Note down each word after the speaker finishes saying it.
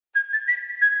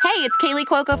Hey, it's Kaylee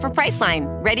Cuoco for Priceline.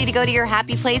 Ready to go to your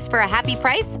happy place for a happy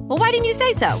price? Well, why didn't you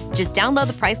say so? Just download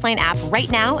the Priceline app right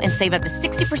now and save up to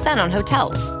 60% on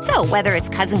hotels. So whether it's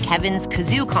Cousin Kevin's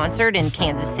Kazoo Concert in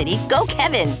Kansas City, go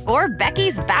Kevin, or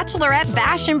Becky's Bachelorette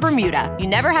Bash in Bermuda, you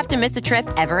never have to miss a trip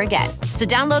ever again. So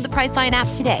download the Priceline app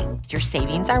today. Your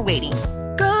savings are waiting.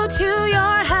 Go to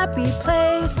your happy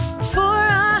place for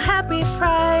a happy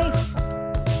price.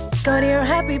 Go to your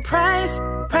happy price,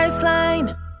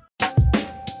 Priceline.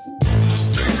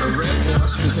 The red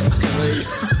bus was escalating.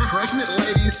 Pregnant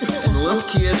ladies and little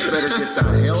kids better get the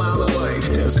hell out of the way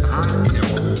because I am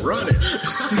running.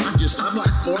 I'm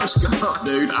like Forrest Gump,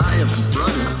 dude. I am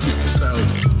running. So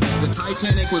the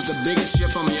Titanic was the biggest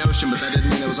ship on the ocean, but that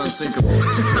didn't mean it was unsinkable.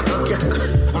 Okay.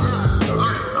 All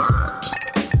right.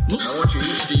 I want you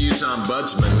each to use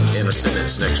ombudsman in a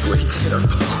sentence next week.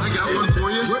 I got one for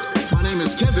you. My name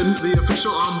is Kevin, the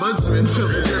official ombudsman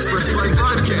of the Just Press Play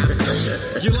podcast.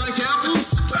 You like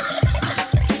apples?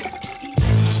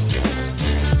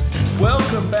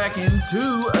 Welcome back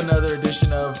into another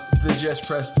edition of the Just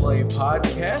Press Play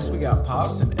podcast. We got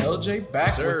Pops and LJ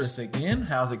back with us again.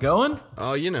 How's it going?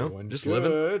 Oh, just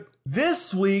living.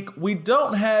 This week, we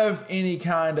don't have any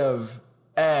kind of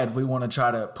ad we want to try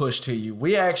to push to you.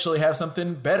 We actually have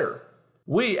something better.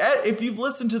 If you've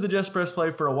listened to the Just Press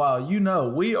Play for a while, you know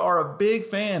we are a big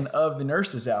fan of the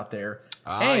nurses out there.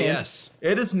 Yes.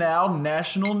 It is now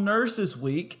National Nurses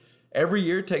Week. Every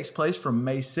year it takes place from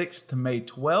May 6th to May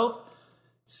 12th.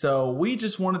 So we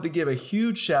just wanted to give a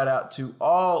huge shout out to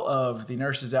all of the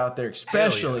nurses out there,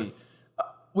 especially.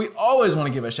 We always want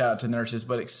to give a shout out to nurses,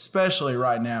 but especially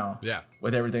right now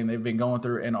with everything they've been going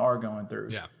through and are going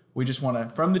through. Yeah. We just want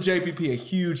to, from the JPP, a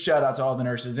huge shout out to all the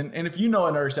nurses. And if you know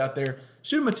a nurse out there,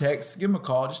 shoot them a text, give them a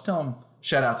call, just tell them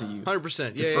shout out to you.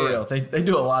 100%. Yeah, for real. They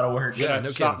do a lot of work. Yeah, no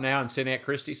stop kidding. now and send Aunt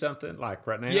Christy something like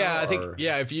right now. Yeah, I think.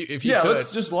 Yeah, if you could.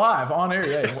 Let's just live on air.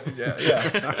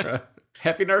 Yeah.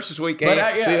 Happy Nurses Week,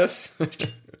 Aunt sis.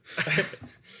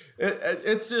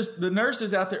 It's just the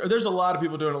nurses out there. There's a lot of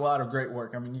people doing a lot of great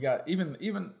work. I mean, you got even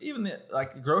the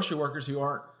like grocery workers who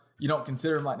aren't. You don't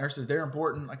consider them like nurses. They're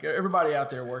important. Like everybody out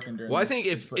there working during. Well, I think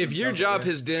if your job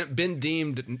has been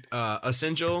deemed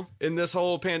essential in this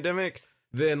whole pandemic,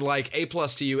 then like A+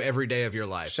 to you every day of your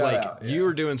life. Shout out, you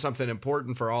are doing something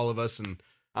important for all of us, and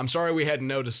I'm sorry we hadn't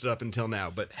noticed it up until now,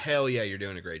 but hell yeah, you're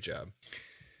doing a great job.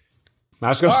 I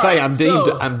was going to say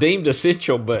I'm deemed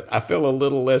essential, but I feel a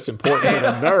little less important than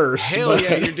a nurse. Hell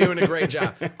yeah, you're doing a great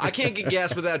job. I can't get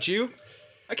gas without you.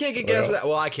 I can't get gas without.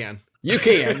 Well, I can. You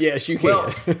can, yes, you can.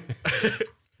 Well,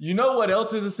 you know what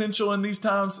else is essential in these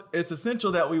times? It's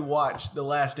essential that we watch The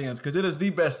Last Dance because it is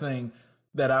the best thing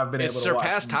that I've been able to watch. It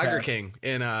surpassed Tiger King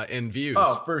in views.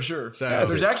 Oh, for sure. So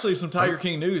there's actually some Tiger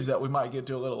King news that we might get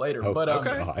to a little later. Oh, but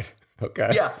okay.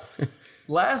 Yeah.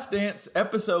 Last Dance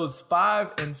episodes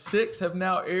 5 and 6 have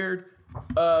now aired.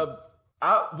 We're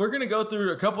going to go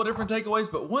through a couple of different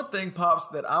takeaways, but one thing, Pops,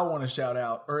 that I want to shout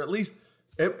out, or at least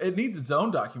it needs its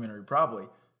own documentary, probably.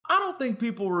 I don't think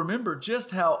people remember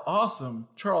just how awesome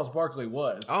Charles Barkley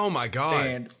was. Oh my God.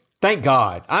 And thank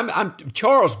God. I'm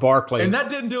Charles Barkley. And that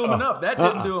didn't do him enough. That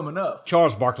didn't do him enough.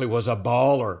 Charles Barkley was a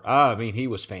baller. I mean, he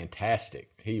was fantastic.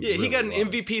 He got an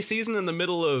MVP season in the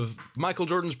middle of Michael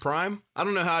Jordan's prime. I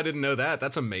don't know how I didn't know that.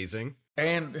 That's amazing.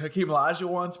 And Hakeem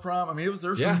Olajuwon's prime. I mean,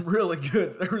 there were some really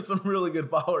good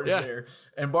ballers there.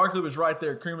 And Barkley was right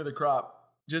there, cream of the crop.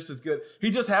 Just as good. He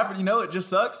just happened, it just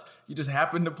sucks. He just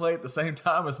happened to play at the same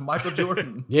time as Michael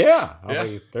Jordan. I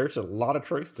mean, there's a lot of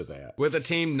truth to that. With a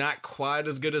team not quite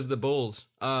as good as the Bulls.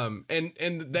 And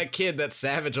that kid, that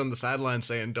savage on the sideline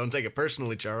saying, "Don't take it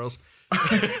personally, Charles."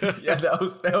 Yeah, that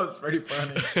was pretty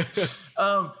funny.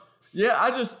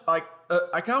 I just like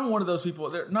I kind of one of those people.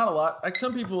 There not a lot. Like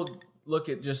some people look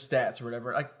at just stats or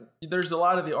whatever. Like there's a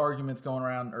lot of the arguments going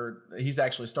around, or he's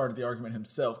actually started the argument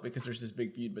himself because there's this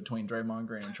big feud between Draymond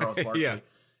Green and Charles Barkley.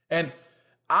 And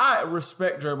I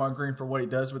respect Draymond Green for what he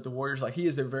does with the Warriors. Like he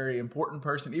is a very important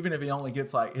person, even if he only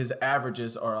gets like his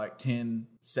averages are like 10,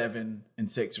 7,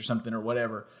 and 6 or something or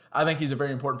whatever. I think he's a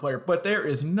very important player, but there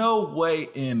is no way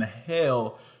in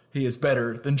hell he is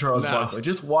better than Charles Barkley.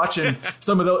 Just watching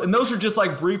some of those, and those are just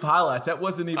like brief highlights. That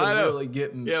wasn't even really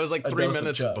getting. Yeah, it was like 3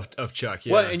 minutes of Chuck.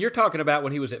 Yeah. Well, and you're talking about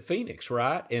when he was at Phoenix,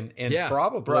 right? And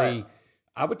probably,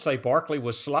 I would say Barkley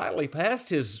was slightly past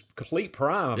his complete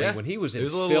prime. I mean, when he was in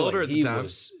Philly,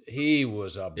 he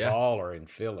was a baller in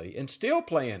Philly, and still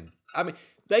playing. I mean,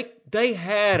 they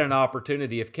had an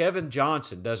opportunity if Kevin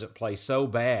Johnson doesn't play so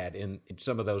bad in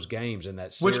some of those games in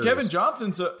that series. Which Kevin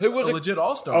Johnson's a legit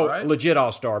all-star, right? Legit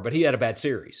all-star, but he had a bad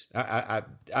series.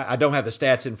 I don't have the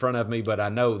stats in front of me, but I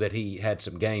know that he had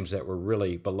some games that were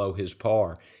really below his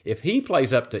par. If he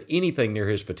plays up to anything near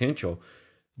his potential,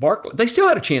 Barkley, they still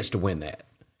had a chance to win that.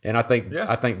 And I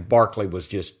think Barkley was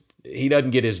just, he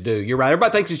doesn't get his due. You're right.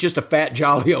 Everybody thinks he's just a fat,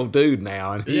 jolly old dude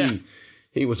now, and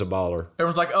he was a baller.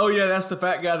 Everyone's like, "Oh yeah, that's the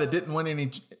fat guy that didn't win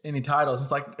any titles."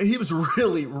 It's like he was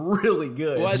really, really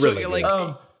good. Well, really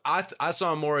good. I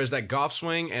saw him more as that golf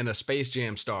swing and a Space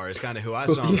Jam star is kind of who I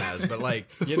saw him as. But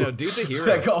dude's a hero.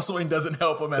 That golf swing doesn't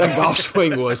help him at all. That golf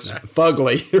swing was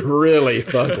fugly, really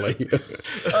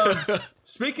fugly.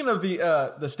 Speaking of the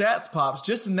stats pops,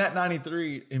 just in that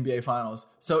 93 NBA Finals,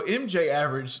 so MJ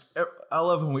averaged, I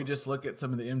love when we just look at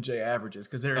some of the MJ averages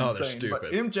because they're insane. They're stupid.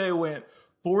 But MJ went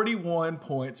 41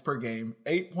 points per game,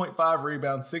 8.5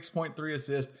 rebounds, 6.3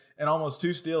 assists, and almost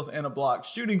 2 steals and a block,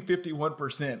 shooting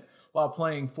 51% while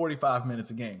playing 45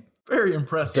 minutes a game. Very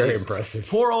impressive. Very impressive.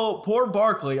 Poor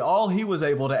Barkley, all he was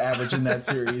able to average in that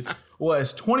series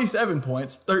was 27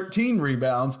 points, 13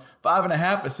 rebounds,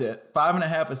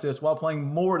 5.5 assists while playing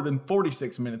more than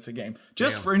 46 minutes a game.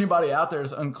 Just for anybody out there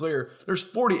that's unclear, there's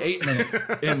 48 minutes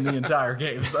in the entire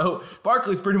game. So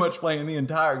Barkley's pretty much playing the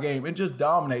entire game and just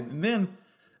dominating. And then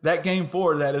that game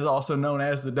 4 that is also known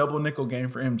as the double nickel game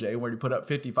for MJ, where he put up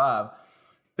 55.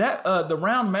 That the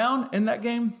round mound in that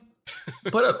game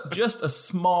put up just a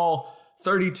small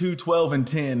 32, 12, and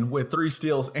 10 with 3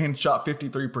 steals and shot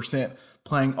 53%,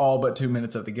 playing all but 2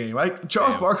 minutes of the game.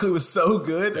 Charles Barkley was so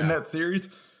good in that series,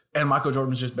 and Michael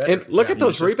Jordan was just better. And look at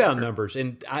those rebound numbers.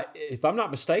 And if I'm not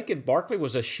mistaken, Barkley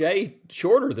was a shade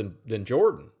shorter than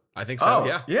Jordan. I think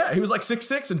so. Yeah, he was like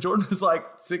 6'6", and Jordan was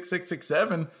like 6'6",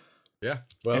 6'7". Yeah.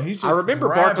 Well, I remember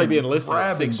Barkley being listed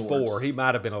at 6'4". He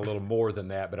might have been a little more than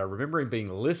that, but I remember him being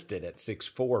listed at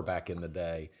 6'4" back in the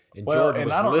day. And Jordan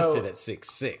was listed at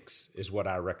 6'6", is what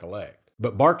I recollect.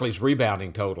 But Barkley's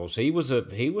rebounding totals, he was a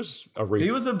beast.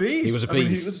 He was a beast. He was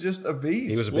just a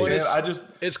beast. He was a beast.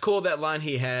 It's cool that line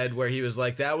he had where he was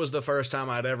like, that was the first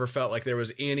time I'd ever felt like there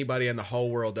was anybody in the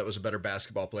whole world that was a better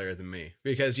basketball player than me.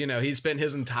 Because, he spent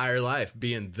his entire life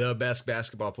being the best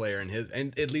basketball player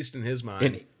and at least in his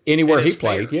mind. Anywhere he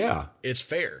played, yeah. It's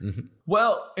fair. Mm-hmm.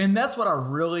 Well, and that's what I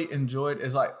really enjoyed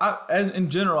is in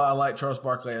general, I like Charles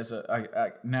Barkley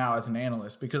now as an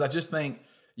analyst because I just think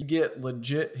you get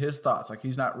legit his thoughts. Like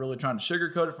he's not really trying to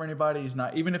sugarcoat it for anybody. He's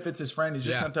not, even if it's his friend, he's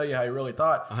just going to tell you how he really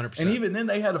thought. 100%. And even then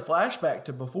they had a flashback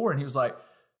to before and he was like,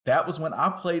 that was when I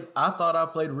thought I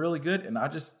played really good and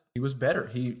he was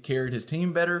better. He carried his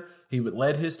team better. He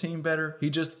led his team better. He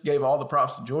just gave all the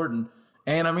props to Jordan.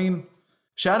 And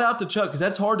shout out to Chuck because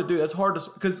that's hard to do. That's hard to,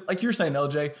 because like you're saying,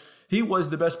 LJ, he was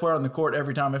the best player on the court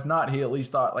every time. If not, he at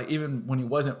least thought, like even when he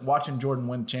wasn't watching Jordan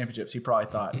win championships, he probably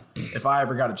thought, if I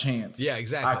ever got a chance, yeah,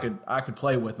 exactly, I could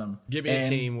play with him. Give me a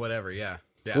team, whatever, yeah.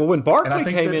 Well, when Barkley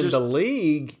came in the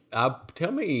league,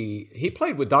 he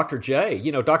played with Dr. J.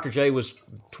 Dr. J was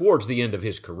towards the end of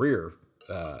his career,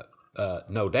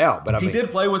 no doubt. But he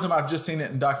did play with him. I've just seen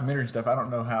it in documentary stuff. I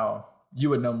don't know how. You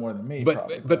would know more than me,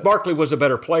 but Barkley was a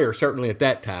better player certainly at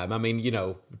that time.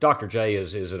 Dr. J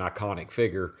is an iconic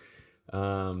figure.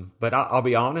 But I'll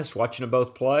be honest, watching them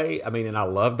both play, and I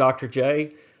love Dr.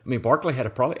 J. Barkley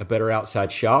had probably a better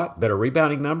outside shot, better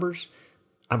rebounding numbers.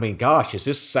 Gosh, is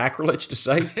this sacrilege to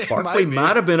say Barkley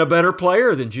might have been a better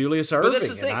player than Julius Erving? But that's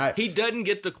the thing. He doesn't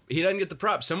get the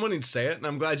props. Someone needs to say it, and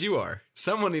I'm glad you are.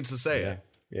 Someone needs to say it.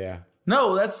 Yeah.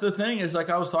 No, that's the thing is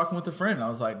I was talking with a friend and I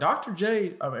was like, Dr.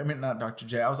 J, not Dr.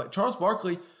 J. I was like, Charles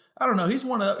Barkley, I don't know. He's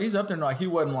up there like he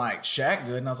wasn't like Shaq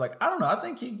good. And I was like, I don't know. I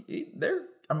think they're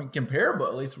comparable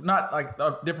at least. Not like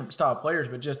different style players,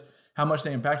 but just how much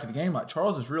they impacted the game. Like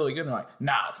Charles is really good. And they're like,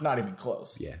 nah, it's not even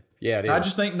close. Yeah. Yeah, it is. I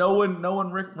just think no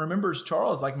one remembers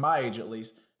Charles like my age at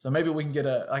least. So maybe we can get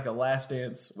a last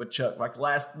dance with Chuck, like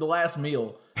the last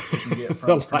meal we can get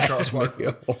from Charles Barkley.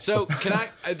 So can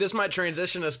this might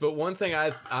transition us, but one thing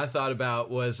I thought about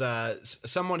was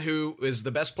someone who is the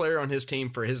best player on his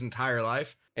team for his entire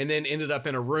life and then ended up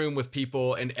in a room with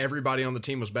people and everybody on the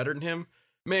team was better than him.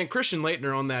 Man, Christian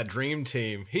Laettner on that dream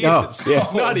team, he is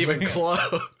not even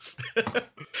close.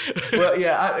 Well,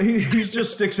 yeah, he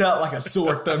just sticks out like a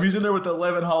sore thumb. He's in there with the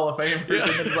 11 Hall of Famers,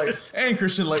 and it's like, and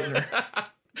Christian Laettner.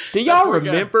 Do y'all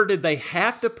remember, did they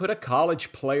have to put a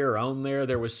college player on there?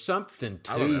 There was something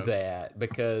to that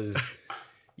because,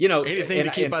 anything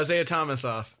to keep Isaiah Thomas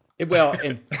off. Well,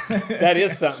 and that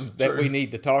is something that we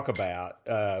need to talk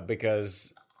about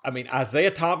because,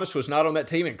 Isaiah Thomas was not on that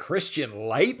team and Christian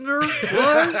Laettner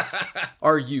was?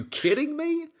 Are you kidding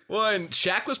me? Well, and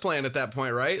Shaq was playing at that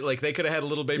point, right? Like they could have had a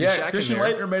little baby Yeah, Shaq Christian in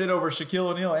there. Laettner made it over Shaquille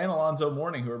O'Neal and Alonzo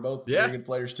Mourning, who are both very good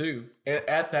players too,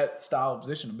 at that style of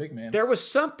position, a big man. There was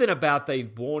something about they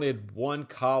wanted one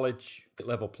college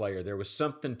level player. There was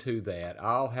something to that.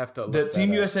 I'll have to look The that Team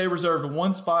up. USA reserved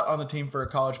one spot on the team for a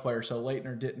college player, so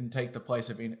Laettner didn't take the place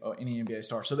of any NBA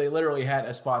star. So they literally had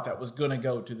a spot that was going to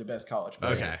go to the best college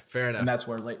player. Okay, fair enough. And that's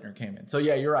where Laettner came in. So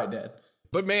yeah, you're right, Dad.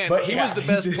 But man, But he yeah, was the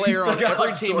best he player on stuck out every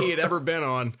like a team sore he had ever been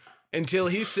on until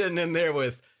he's sitting in there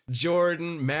with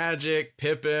Jordan, Magic,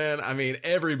 Pippen. I mean,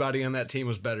 everybody on that team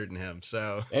was better than him.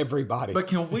 So Everybody. But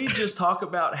can we just talk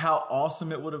about how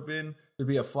awesome it would have been to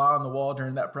be a fly on the wall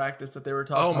during that practice that they were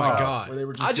talking oh about? my God. Where they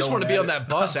were I just want to be going on at that it.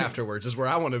 bus afterwards is where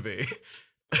I want to be.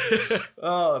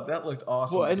 Oh, that looked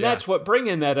awesome. Well, and that's what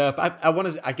bringing that up. I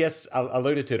want to. I guess I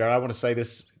alluded to it. Or I want to say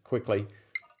this quickly.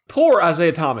 Poor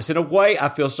Isaiah Thomas. In a way, I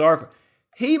feel sorry for.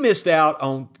 He missed out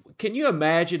on. Can you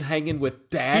imagine hanging with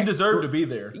that? He deserved to be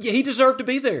there. Yeah, he deserved to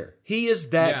be there. He is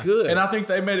that Yeah. good. And I think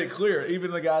they made it clear, even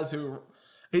the guys who,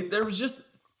 there was just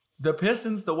the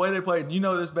Pistons, the way they played. You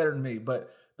know this better than me,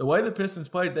 but the way the Pistons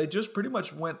played, they just pretty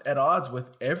much went at odds with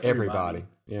Everybody.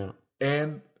 Yeah.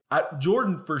 And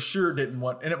Jordan for sure didn't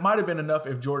want, and it might have been enough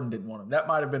if Jordan didn't want him. That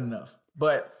might have been enough.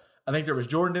 But I think there was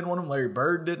Jordan didn't want him, Larry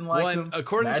Bird didn't like Well, him. and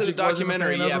according to the Magic wasn't a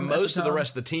documentary, fan of yeah, him at most of the time.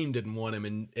 rest of the team didn't want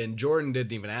him, and Jordan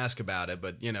didn't even ask about it.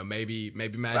 But you know, maybe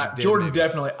Magic did. Jordan maybe.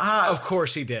 definitely. Of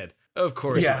course he did. Of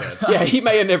course Yeah. he did. Yeah, he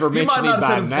may have never He mentioned might it not have by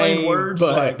said in plain name, words,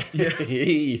 but like, yeah.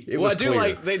 it Well, was I do clear.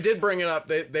 like they did bring it up.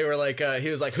 They were like, he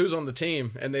was like, "Who's on the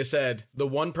team?" And they said, "The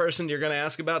one person you're going to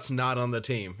ask about's not on the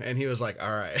team." And he was like, "All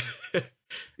right."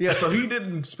 Yeah, so he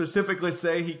didn't specifically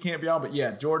say he can't be on, but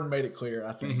yeah, Jordan made it clear,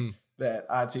 I think, that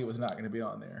IT was not going to be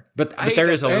on there. But hate there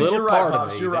that is a they- And little you're right, part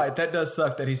Pops, of me. you're that- right. That does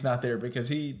suck that he's not there because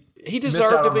he He missed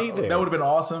deserved out to on- be there. That would have been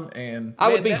awesome. And I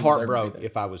would Man, be that deserved to be heartbroken there.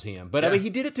 if I was him. But I mean, he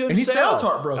did it to himself. And he sounds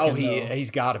heartbroken, Oh, though.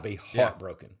 he's got to be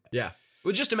heartbroken. Yeah.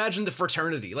 Well, just imagine the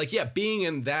fraternity. Like, yeah, being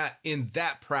in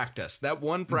that practice, that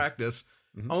one practice,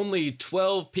 only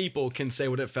 12 people can say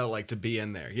what it felt like to be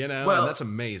in there, you know? Well, and that's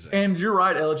amazing. And you're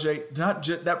right, LJ. Not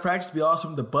just that practice would be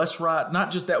awesome. The bus ride,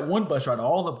 not just that one bus ride,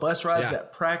 all the bus rides, Yeah.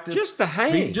 that practice, Just the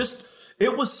hang.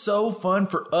 It was so fun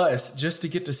for us just to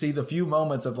get to see the few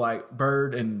moments of like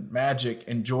Bird and Magic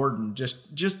and Jordan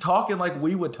just talking like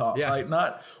we would talk. Yeah.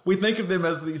 Like we think of them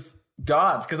as these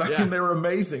gods because I Yeah. mean they were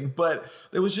amazing, but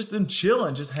it was just them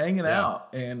chilling, just hanging out,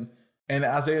 and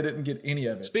Isaiah didn't get any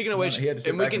of it. Speaking of which, he had to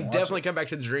sit and we back can watch definitely it. come back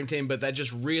to the Dream Team, but that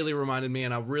just really reminded me,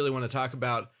 and I really want to talk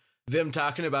about them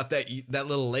talking about that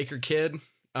little Laker kid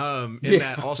in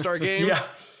that All-Star game. Yeah.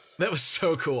 That was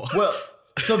so cool. Well,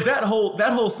 so that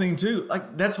whole scene too,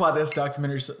 like that's why this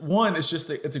documentary. One, it's just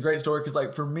it's a great story because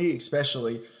like for me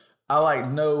especially, I like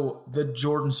know the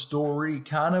Jordan story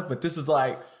kind of, but this is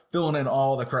like filling in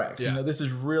all the cracks. Yeah. You know, this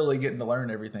is really getting to learn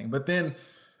everything. But then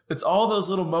it's all those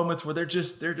little moments where they're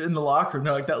in the locker room.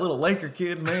 They're like that little Laker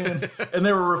kid, man, and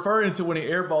they were referring to when he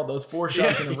airballed those 4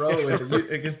 shots in a row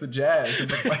against the Jazz in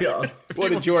the playoffs. What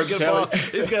did He wants Jordan to get tell ball. him?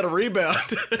 He's got a rebound.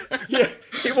 Yeah,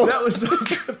 That was so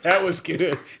good. that was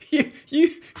good.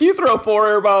 You throw 4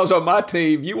 air balls on my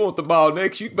team. You want the ball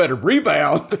next? You better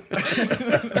rebound.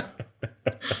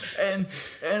 and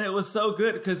it was so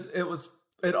good because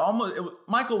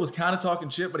Michael was kind of talking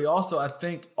shit, but he also I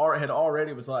think had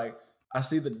already was like, I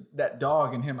see that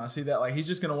dog in him. I see that like he's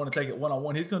just gonna want to take it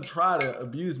one-on-one. He's gonna try to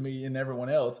abuse me and everyone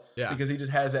else because he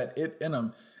just has that it in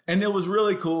him. And it was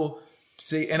really cool to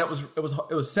see. And it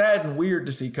was sad and weird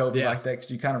to see Kobe like that because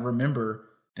you kind of remember,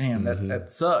 damn,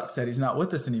 that sucks that he's not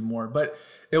with us anymore. But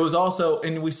it was also,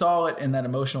 and we saw it in that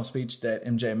emotional speech that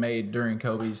MJ made during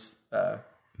Kobe's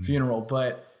funeral.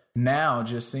 But now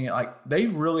just seeing it, like they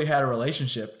really had a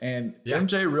relationship, and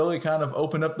MJ really kind of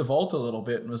opened up the vault a little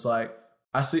bit and was like,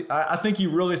 I think he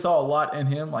really saw a lot in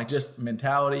him, like just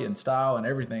mentality and style and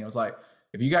everything. It was like,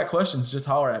 if you got questions, just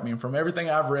holler at me. And from everything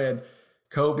I've read,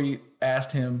 Kobe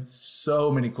asked him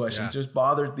so many questions, just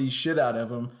bothered the shit out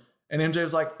of him. And MJ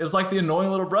was like, it was like the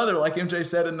annoying little brother, like MJ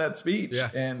said in that speech. Yeah.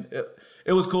 And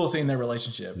it was cool seeing their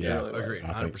relationship. It really was. Agreed.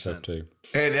 I think so 100%. too.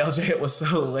 And LJ, it was so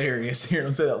hilarious hearing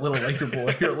him say that little Laker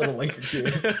boy, or little Laker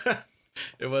kid.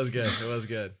 It was good. It was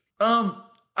good.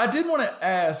 I did want to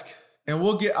ask, and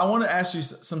I want to ask you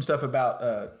some stuff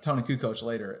about Tony Kukoc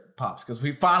later at Pops, because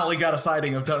we finally got a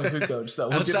sighting of Tony Kukoc. So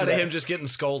we'll get to Outside of that. him just getting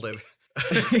scolded.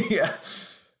 Yeah.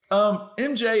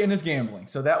 MJ and his gambling.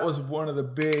 So that was one of the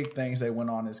big things they went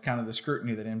on, is kind of the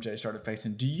scrutiny that MJ started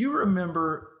facing. Do you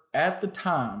remember at the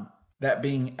time that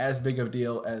being as big of a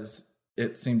deal as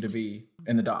it seemed to be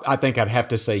in the doc? I think I'd have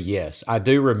to say yes. I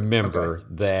do remember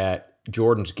that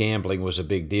Jordan's gambling was a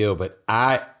big deal, but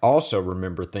I also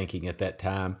remember thinking at that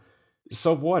time,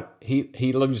 so what?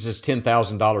 He loses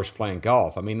 $10,000 playing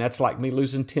golf. I mean, that's like me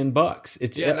losing $10.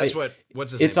 It's that's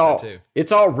what's his name it's all said too.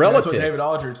 it's all relative. That's what David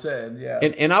Aldridge said. Yeah,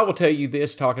 And I will tell you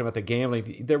this, talking about the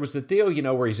gambling, there was a deal,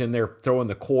 where he's in there throwing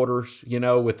the quarters,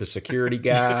 with the security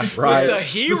guy, right? The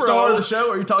hero. the star of the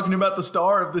show. Are you talking about the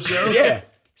star of the show? Yeah.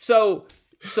 So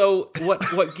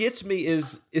what gets me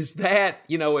is that,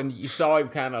 and you saw him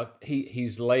kind of,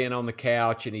 he's laying on the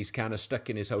couch and he's kind of stuck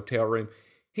in his hotel room.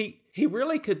 He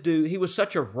really could do, he was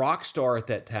such a rock star at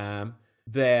that time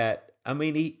that, I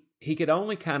mean, he could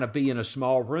only kind of be in a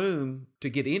small room to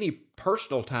get any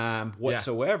personal time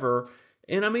whatsoever.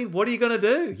 Yeah. And I mean, what are you going to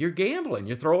do? You're gambling.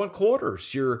 You're throwing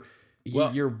quarters. You're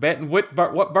betting what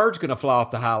bird's going to fly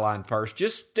off the high line first,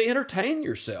 just to entertain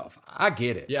yourself. I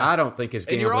get it. Yeah. I don't think his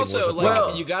gambling was. And you're also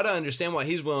was you got to understand why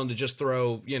he's willing to just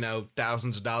throw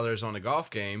thousands of dollars on a golf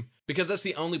game, because that's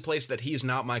the only place that he's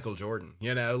not Michael Jordan.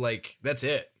 That's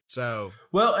it. So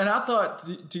well, and I thought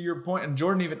to your point, and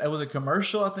Jordan it was a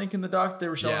commercial, I think, in the doc they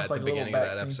were showing us like a little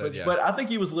back scene footage. But I think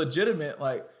he was legitimate.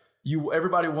 Like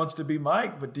everybody wants to be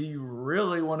Mike, but do you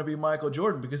really want to be Michael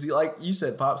Jordan? Because he, like you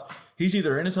said, Pops, he's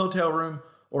either in his hotel room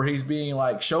or he's being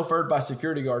like chauffeured by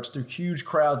security guards through huge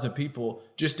crowds of people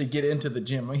just to get into the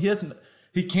gym. I mean,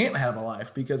 he can't have a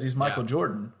life because he's Michael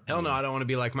Jordan. Hell no, I don't want to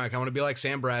be like Mike. I want to be like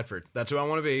Sam Bradford. That's who I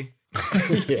want to be.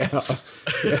 Yeah.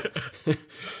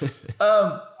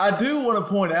 I do want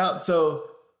to point out. So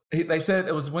they said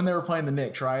it was when they were playing the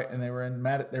Knicks, right? And they were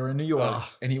in New York,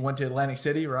 and he went to Atlantic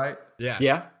City, right? Yeah.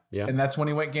 Yeah. Yeah. And that's when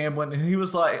he went gambling. And he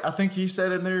was like, I think he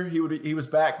said in there he was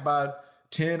back by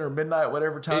 10 or midnight,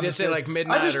 whatever time. He did say like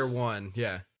midnight or 1.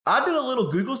 Yeah. I did a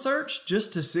little Google search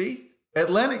just to see.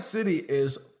 Atlantic City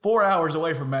is 4 hours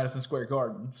away from Madison Square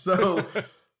Garden. So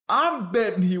I'm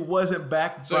betting he wasn't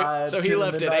back by 10 So he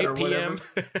left at 8 p.m.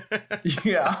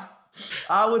 Yeah.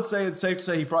 I would say it's safe to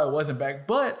say he probably wasn't back.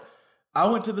 But I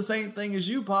went to the same thing as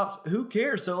you, Pops. Who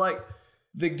cares? So like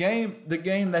the game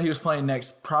that he was playing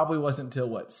next probably wasn't until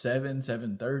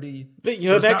 7:30.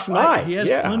 The next night. He has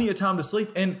plenty of time to sleep.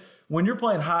 And when you're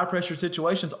playing high pressure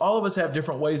situations, all of us have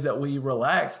different ways that we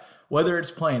relax, whether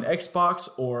it's playing Xbox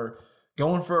or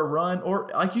going for a run, or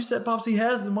like you said, Pops, he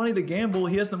has the money to gamble.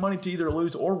 He has the money to either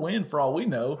lose or win for all we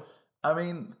know. I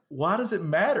mean, why does it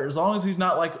matter? As long as he's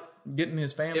not like getting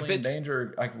his family in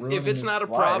danger, like ruining if it's his not a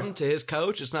life. problem to his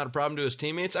coach, it's not a problem to his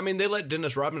teammates. I mean, they let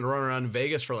Dennis Rodman run around in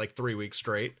Vegas for like 3 weeks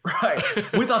straight. Right.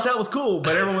 We thought that was cool,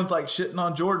 but everyone's like shitting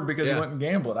on Jordan because he went and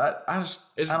gambled. I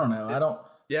don't know.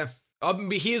 Yeah.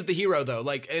 He is the hero though.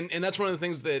 Like, and that's one of the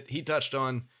things that he touched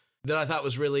on that I thought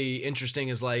was really interesting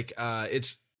is like,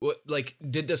 like,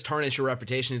 did this tarnish your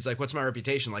reputation? He's like, what's my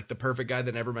reputation? Like the perfect guy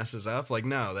that never messes up? Like,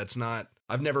 no, that's not,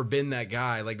 I've never been that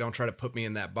guy. Like, don't try to put me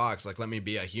in that box. Like, let me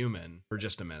be a human for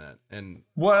just a minute. And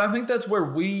well, I think that's where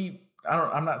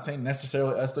I'm not saying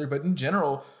necessarily us three, but in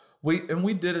general, we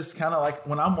did this kind of like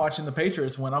when I'm watching the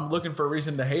Patriots, when I'm looking for a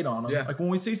reason to hate on them. Yeah. Like when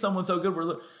we see someone so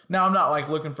good, now I'm not like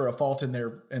looking for a fault in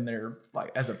their like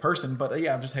as a person, but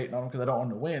yeah, I'm just hating on them because I don't want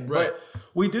them to win. Right. But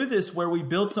we do this where we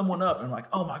build someone up and like,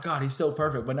 oh my God, he's so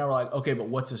perfect. But now we're like, okay, but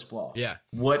what's his flaw? Yeah.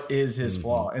 What is his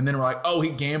flaw? And then we're like, oh, he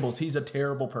gambles. He's a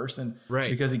terrible person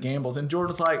because he gambles. And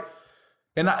Jordan's like,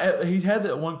 and he had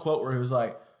that one quote where he was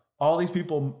like, all these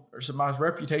people, my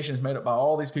reputation is made up by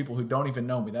all these people who don't even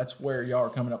know me. That's where y'all are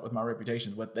coming up with my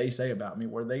reputation, what they say about me,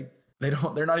 where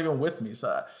they're not even with me.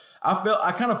 So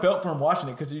I kind of felt for him watching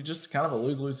it because you're just kind of a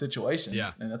lose-lose situation.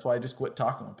 Yeah. And that's why I just quit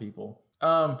talking with people.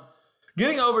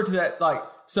 Getting over to that, like,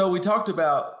 so we talked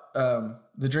about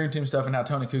the Dream Team stuff and how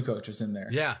Tony Kukoc was in there.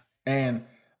 Yeah. And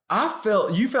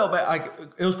you felt bad. Like,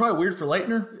 it was probably weird for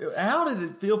Leitner. How did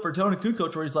it feel for Tony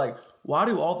Kukoc where he's like, why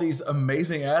do all these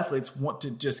amazing athletes want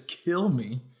to just kill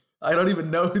me? I don't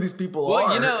even know who these people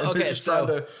are.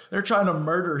 They're trying to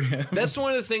murder him. That's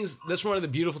one of the things. That's one of the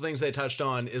beautiful things they touched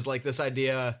on is like this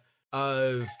idea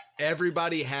of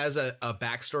everybody has a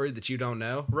backstory that you don't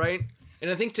know, right?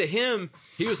 And I think to him,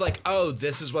 he was like, oh,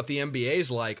 this is what the NBA's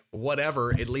like,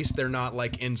 whatever. At least they're not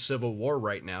like in civil war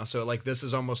right now. So like, this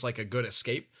is almost like a good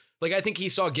escape. Like, I think he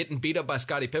saw getting beat up by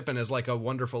Scottie Pippen as like a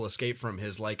wonderful escape from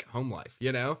his like home life,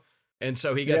 you know? And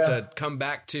so he got to come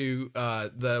back to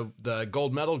the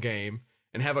gold medal game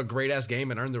and have a great ass game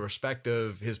and earn the respect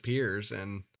of his peers.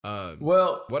 And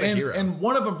what a hero. And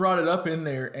one of them brought it up in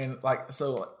there, and like,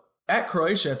 so at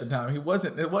Croatia at the time, it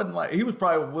wasn't like, he was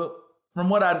probably, from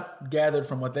what I gathered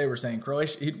from what they were saying,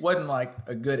 Croatia, it wasn't like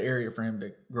a good area for him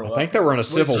to grow up. I think they were in a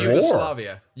civil war.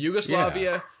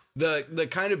 Yugoslavia. The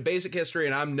kind of basic history,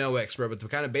 and I'm no expert, but the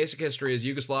kind of basic history is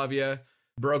Yugoslavia.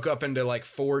 broke up into like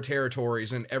 4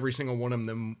 territories, and every single one of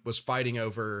them was fighting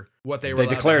over what they were. They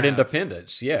allowed declared to have.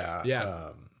 independence. Yeah. Yeah.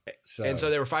 So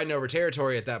they were fighting over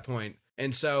territory at that point.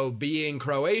 And so being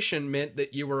Croatian meant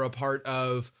that you were a part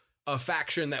of a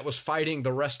faction that was fighting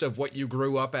the rest of what you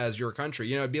grew up as your country.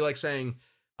 You know, it'd be like saying,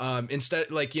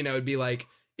 instead, like, you know, it'd be like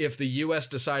if the U.S.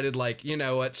 decided, like, you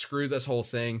know what, screw this whole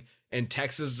thing, and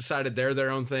Texas decided they're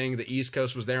their own thing, the East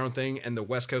Coast was their own thing, and the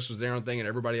West Coast was their own thing, and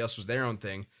everybody else was their own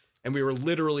thing. And we were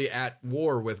literally at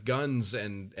war with guns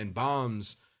and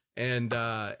bombs. And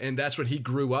that's what he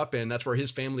grew up in. That's where his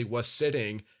family was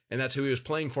sitting. And that's who he was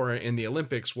playing for in the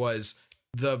Olympics, was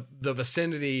the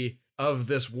vicinity of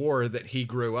this war that he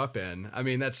grew up in. I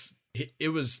mean, it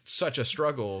was such a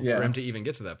struggle for him to even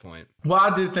get to that point. Well,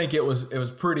 I did think it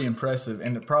was pretty impressive,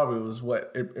 and it probably was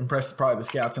what it impressed probably the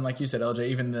scouts. And like you said, LJ,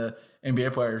 even the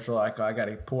NBA players were like,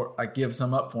 oh, I give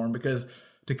some up for him, because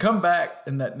to come back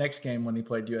in that next game when he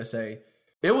played USA,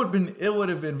 it would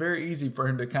have been very easy for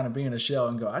him to kind of be in a shell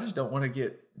and go, I just don't want to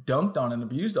get dunked on and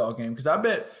abused all game. Because I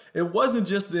bet it wasn't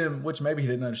just them, which maybe he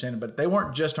didn't understand it, but they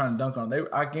weren't just trying to dunk on him.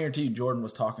 I guarantee you Jordan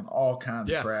was talking all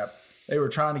kinds of crap. They were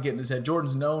trying to get in his head.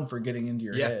 Jordan's known for getting into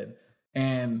your head.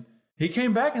 And he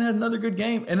came back and had another good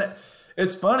game. And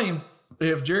it's funny,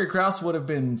 if Jerry Krause would have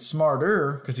been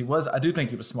smarter, because I do think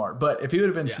he was smart, but if he would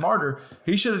have been smarter,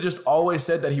 he should have just always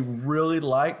said that he really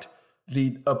liked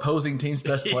the opposing team's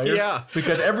best player.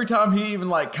 Because every time he even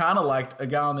like kind of liked a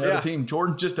guy on the other team,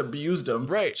 Jordan just abused him.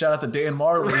 Right. Shout out to Dan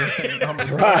Marley. On the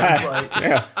sides,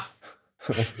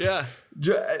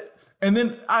 And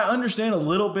then I understand a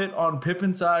little bit on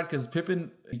Pippen's side, because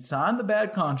Pippen, he signed the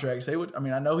bad contracts.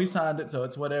 I know he signed it, so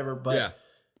it's whatever, but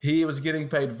he was getting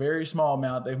paid a very small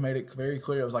amount. They've made it very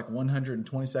clear it was like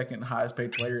 122nd highest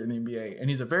paid player in the NBA. And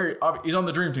he's on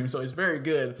the dream team, so he's very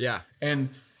good. Yeah. And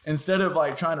instead of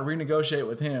like trying to renegotiate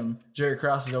with him, Jerry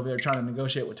Krause is over there trying to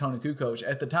negotiate with Tony Kukoc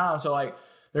at the time. So like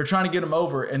they're trying to get him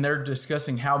over, and they're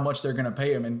discussing how much they're going to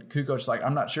pay him. And Kukoc's like,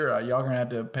 I'm not sure. Y'all going to have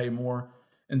to pay more.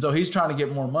 And so he's trying to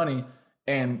get more money.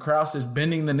 And Krause is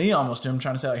bending the knee almost to him,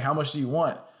 trying to say, like, how much do you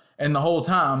want? And the whole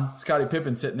time, Scottie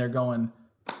Pippen's sitting there going,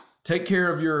 take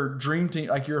care of your dream team,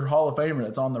 like your Hall of Famer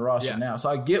that's on the roster now. So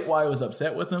I get why he was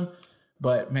upset with him.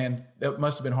 But, man, it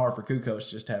must have been hard for Kukoc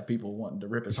just to have people wanting to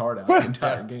rip his heart out the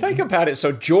entire game. Think about it.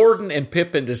 So Jordan and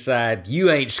Pippen decide,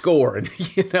 you ain't scoring.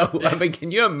 I mean,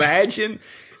 can you imagine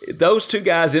those two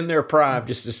guys in their prime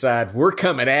just decide, we're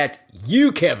coming at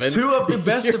you, Kevin. Two of the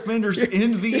best defenders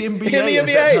in the NBA. In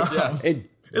the NBA.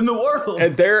 In the world.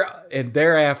 And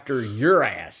they're after your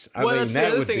ass. I mean, that's that the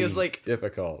other would thing be is, like,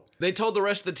 difficult. They told the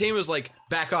rest of the team, is like,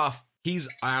 back off. He's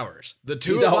ours. The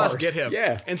two of us get him.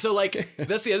 Yeah. And so, like,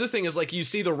 that's the other thing is, like, you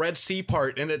see the Red Sea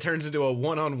part and it turns into a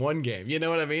one-on-one game. You know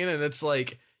what I mean? And it's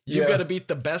like, you've got to beat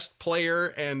the best player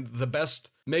and the best,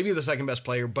 maybe the second best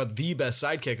player, but the best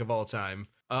sidekick of all time.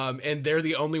 And they're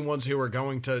the only ones who are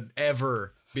going to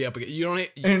ever be up against. You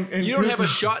don't have a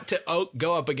shot to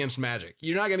go up against Magic.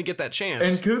 You're not going to get that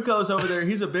chance. And Kukoc's over there.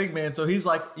 He's a big man. So he's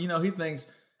like, he thinks,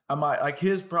 I might, like,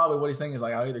 probably what he's thinking is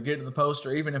like, I'll either get to the post,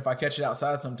 or even if I catch it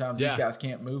outside, sometimes these guys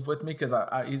can't move with me, because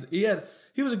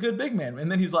he was a good big man.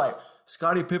 And then he's like,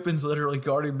 Scottie Pippen's literally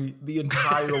guarding me the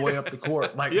entire way up the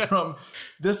court, like from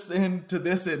this end to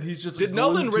this end. He's just did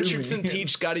Nolan Richardson teach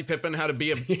Scottie Pippen how to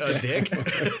be a dick?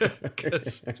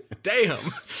 Because damn,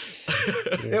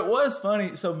 it was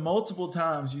funny. So multiple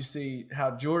times you see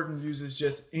how Jordan uses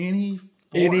just anything.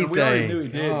 We already knew he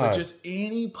did, but just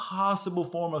any possible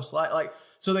form of slight, like.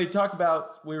 So we were talking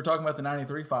about the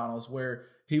 93 finals where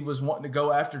he was wanting to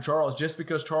go after Charles just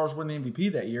because Charles won the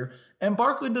MVP that year. And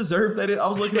Barkley deserved that. I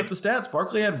was looking at the stats.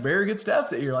 Barkley had very good stats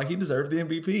that year. Like, he deserved the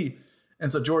MVP.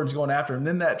 And so Jordan's going after him.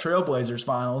 Then that Trailblazers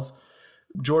finals,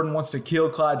 Jordan wants to kill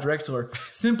Clyde Drexler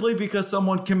simply because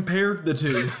someone compared the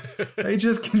two. They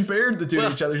just compared the two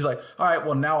to each other. He's like, all right,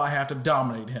 well, now I have to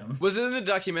dominate him. Was it in the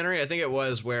documentary? I think it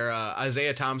was, where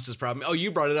Isaiah Thomas's problem. Oh,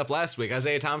 you brought it up last week.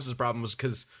 Isaiah Thomas's problem was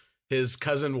because his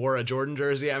cousin wore a Jordan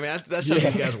jersey. I mean, that's how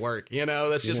these guys work.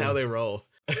 That's just how they roll.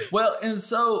 Well, and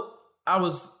so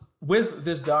with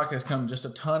this doc has come just a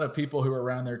ton of people who are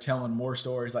around there telling more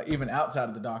stories. Like, even outside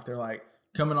of the doc, they're like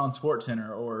coming on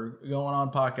SportsCenter or going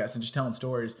on podcasts and just telling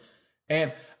stories.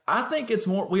 And I think it's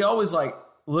more, we always like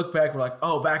look back, we're like,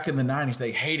 oh, back in the 90s,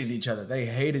 they hated each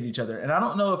other. And I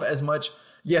don't know if as much,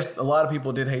 yes, a lot of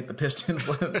people did hate the Pistons,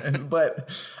 but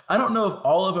I don't know if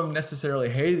all of them necessarily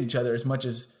hated each other as much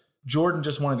as Jordan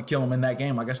just wanted to kill him in that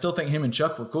game. Like, I still think him and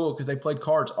Chuck were cool because they played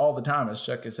cards all the time, as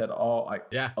Chuck has said, a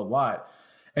lot.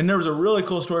 And there was a really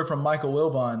cool story from Michael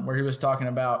Wilbon where he was talking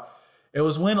about, it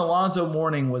was when Alonzo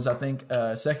Mourning was, I think,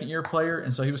 a second-year player,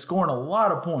 and so he was scoring a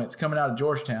lot of points coming out of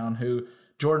Georgetown, who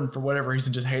Jordan, for whatever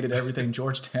reason, just hated everything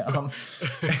Georgetown.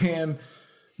 And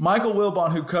Michael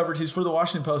Wilbon, he's for the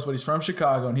Washington Post, but he's from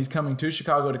Chicago, and he's coming to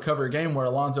Chicago to cover a game where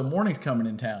Alonzo Mourning's coming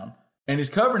in town. And he's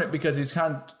covering it because he's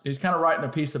kind of writing a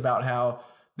piece about how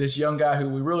this young guy who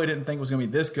we really didn't think was going to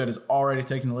be this good is already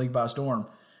taking the league by storm.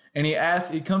 And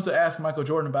he comes to ask Michael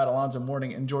Jordan about Alonzo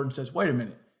Mourning, and Jordan says, wait a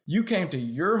minute, you came to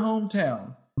your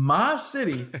hometown, my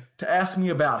city, to ask me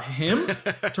about him,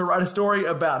 to write a story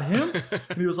about him?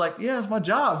 And he was like, yeah, it's my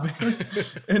job, man.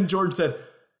 And Jordan said,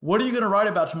 what are you going to write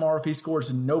about tomorrow if he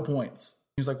scores no points?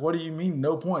 He was like, what do you mean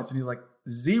no points? And he was like,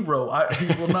 0.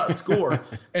 He will not score.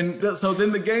 And so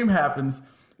then the game happens.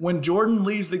 When Jordan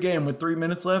leaves the game with 3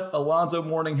 minutes left, Alonzo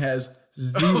Mourning has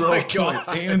 0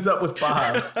 points. He ends up with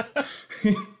 5.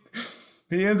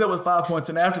 He ends up with 5 points.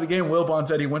 And after the game, Wilbon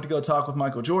said he went to go talk with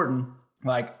Michael Jordan,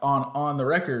 like on the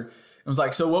record. It was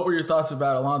like, so what were your thoughts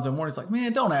about Alonzo Mourning? He's like,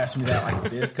 man, don't ask me that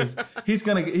like this, because he's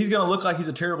gonna look like he's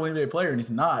a terrible NBA player, and he's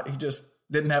not. He just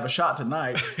didn't have a shot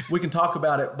tonight. We can talk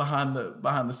about it behind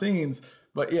the scenes.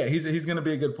 But yeah, he's going to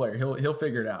be a good player. He'll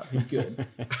figure it out. He's good.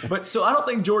 But so I don't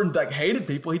think Jordan like hated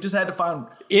people. He just had to find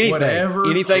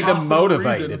anything to motivate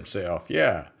reason. Himself.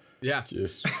 Yeah. Yeah.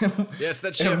 Just yes,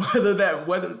 that's shit. Whether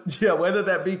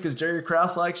that be because Jerry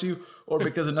Krause likes you or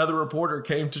because another reporter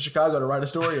came to Chicago to write a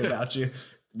story about you.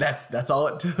 That's all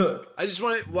it took. I just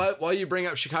want to, while you bring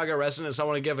up Chicago residents, I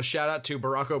want to give a shout out to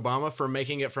Barack Obama for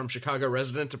making it from Chicago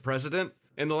resident to president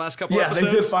in the last couple episodes. Yeah,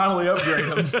 they did finally upgrade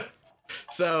him.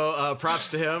 So props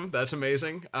to him. That's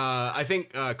amazing. I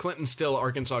think Clinton's still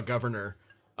Arkansas governor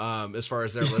as far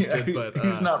as they're listed, but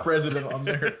he's not president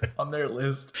on their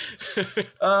list.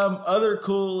 Other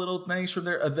cool little things from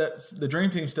there. The Dream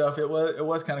Team stuff. It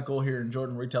was kind of cool hearing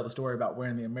Jordan retell the story about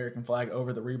wearing the American flag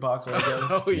over the Reebok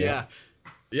logo. Oh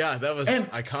yeah, that was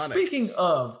iconic. Speaking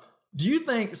of, do you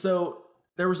think so?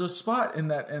 There was a spot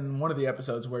in one of the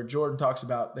episodes where Jordan talks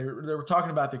about they were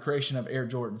talking about the creation of Air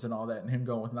Jordans and all that, and him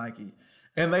going with Nike.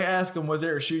 And they ask him, was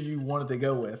there a shoe you wanted to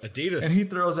go with? Adidas. And he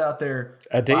throws out there,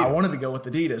 Adidas. I wanted to go with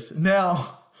Adidas.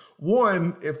 Now,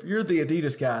 one, if you're the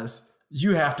Adidas guys,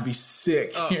 you have to be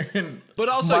sick hearing but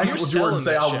also Michael you're Jordan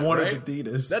say, I wanted right?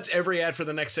 Adidas. That's every ad for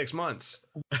the next 6 months.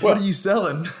 What are you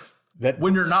selling?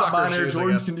 When you're not buying Air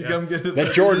Jordans, can you come get it?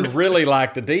 That Jordan really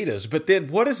liked Adidas. But then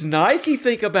what does Nike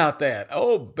think about that?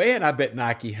 Oh, man, I bet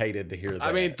Nike hated to hear that.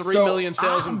 I mean, 3 million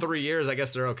sales in 3 years. I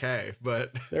guess they're okay.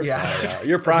 But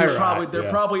you're probably right. They're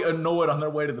probably annoyed on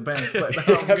their way to the bank. But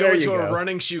going to a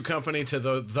running shoe company to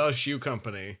the shoe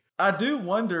company. I do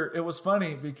wonder, it was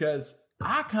funny because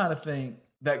I kind of think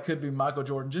that could be Michael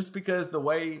Jordan just because the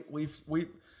way we've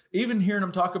even hearing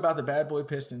him talk about the bad boy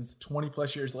Pistons 20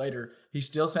 plus years later, he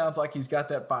still sounds like he's got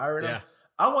that fire in him.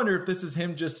 I wonder if this is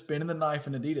him just spinning the knife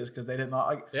in Adidas because they didn't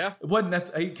like. Yeah, it wasn't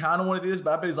necessarily. He kind of wanted Adidas,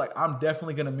 but I bet he's like, I'm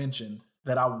definitely going to mention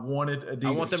that I wanted Adidas.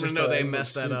 I want them to know they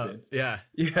messed that up. Yeah,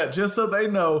 just so they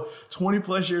know 20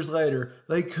 plus years later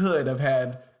they could have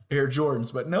had Air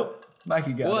Jordans, but nope.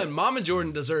 Nike got it. And Mama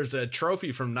Jordan deserves a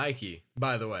trophy from Nike,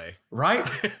 by the way. Right?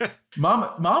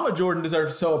 Mama Jordan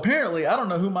deserves. So apparently, I don't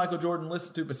know who Michael Jordan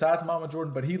listens to besides Mama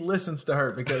Jordan, but he listens to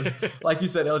her because, like you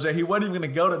said, LJ, he wasn't even going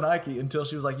to go to Nike until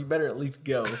she was like, you better at least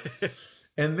go.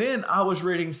 And then I was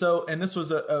reading, and this was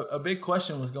a big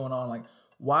question was going on, like,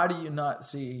 why do you not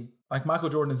see, like Michael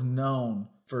Jordan is known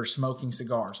for smoking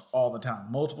cigars all the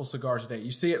time, multiple cigars a day. You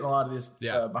see it in a lot of this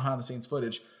behind the scenes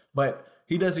footage, but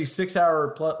he does these 6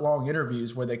 hour long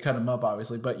interviews where they cut him up,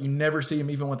 obviously, but you never see him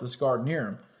even with a cigar near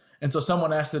him. And so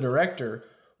someone asked the director,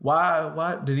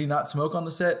 why did he not smoke on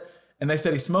the set? And they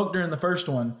said he smoked during the first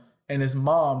one, and his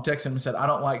mom texted him and said, I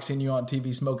don't like seeing you on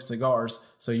TV smoking cigars,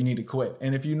 so you need to quit.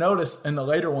 And if you notice in the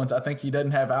later ones, I think he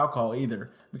doesn't have alcohol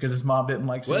either because his mom didn't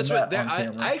like seeing that on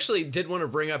camera. I actually did want to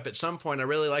bring up at some point, I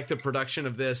really like the production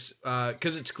of this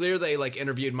because it's clear they like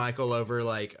interviewed Michael over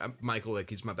Michael, like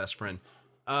he's my best friend.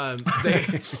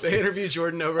 They interviewed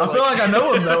Jordan over. I feel like I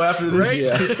know him though after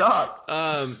this stop.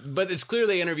 But it's clear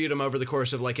they interviewed him over the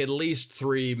course of like at least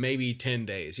 3, maybe 10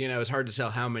 days. You know, it's hard to tell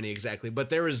how many exactly, but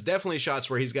there was definitely shots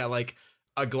where he's got like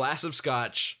a glass of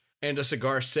scotch and a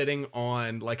cigar sitting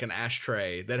on like an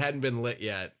ashtray that hadn't been lit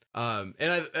yet. And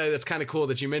it's kind of cool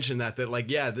that you mentioned that like,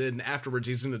 then afterwards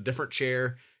he's in a different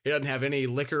chair. He doesn't have any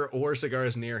liquor or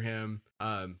cigars near him.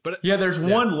 But there's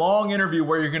one long interview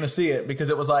where you're going to see it because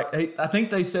it was like, I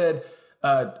think they said,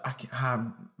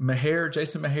 Jason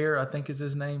Maher, I think is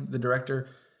his name, the director.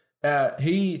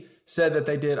 He said that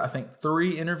they did, I think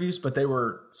 3 interviews, but they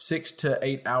were 6 to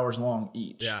 8 hours long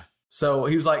each. Yeah. So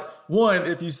he was like, one,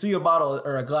 if you see a bottle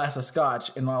or a glass of scotch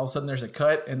and all of a sudden there's a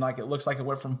cut and like, it looks like it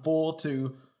went from full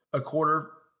to a quarter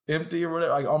empty or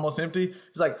whatever, like almost empty.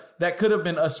 It's like that could have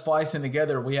been us splicing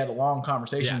together. We had long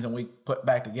conversations and we put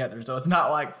back together. So it's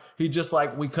not like he just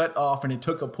like we cut off and he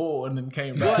took a pull and then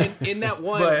came back. Well, in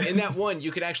that one,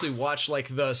 you could actually watch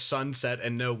like the sunset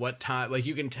and know what time. Like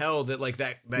you can tell that like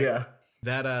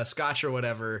that scotch or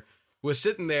whatever was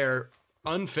sitting there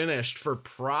unfinished for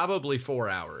probably 4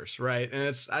 hours, right? And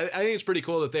I think it's pretty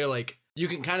cool that they're like you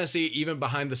can kind of see even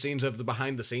behind the scenes of the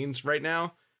behind the scenes right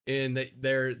now. In that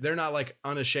they're not like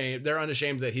unashamed. They're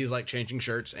unashamed that he's like changing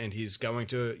shirts and he's going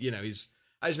to, I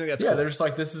just think that's cool. They're just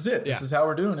like, this is it. This is how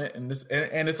we're doing it. And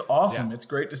it's awesome. Yeah. It's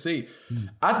great to see.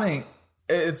 I think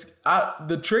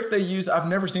the trick they use, I've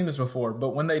never seen this before, but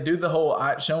when they do the whole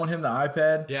showing him the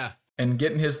iPad and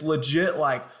getting his legit,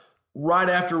 like right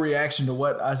after reaction to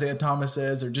what Isaiah Thomas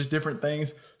says or just different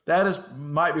things, that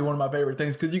might be one of my favorite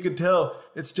things because you could tell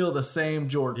it's still the same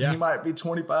Jordan. Yeah. He might be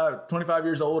 25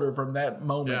 years older from that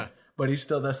moment, but he's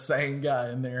still the same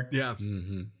guy in there. Yeah.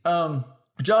 Mm-hmm.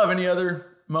 Do y'all have any other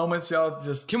moments? Y'all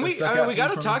just can we? I mean, we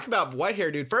got to talk about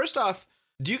Whitehair, dude. First off,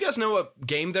 do you guys know what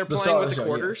game they're playing with the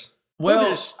quarters? Yes.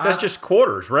 Well, that's just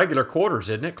quarters, regular quarters,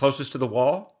 isn't it? Closest to the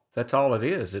wall. That's all it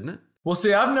is, isn't it? Well,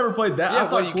 see, I've never played that. I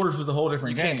thought quarters was a whole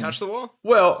different game. You can't touch the wall?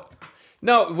 Well.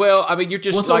 No, well, I mean, you're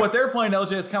just so what they're playing,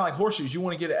 LJ, is kind of like horseshoes. You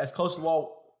want to get it as close to the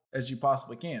wall as you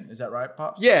possibly can. Is that right,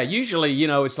 Pops? Yeah, usually,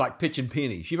 it's like pitching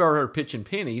pennies. You've ever heard of pitching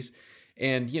pennies,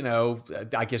 and,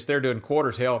 I guess they're doing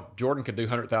quarters. Hell, Jordan could do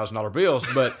 $100,000 bills,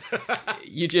 but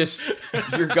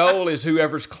your goal is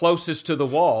whoever's closest to the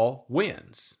wall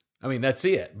wins. I mean, that's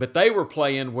it. But they were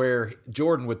playing where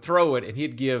Jordan would throw it, and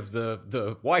he'd give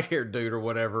the white-haired dude or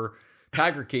whatever,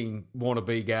 Tiger King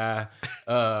wannabe guy,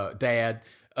 dad,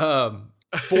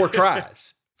 4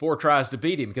 tries to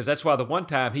beat him, because that's why the one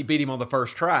time he beat him on the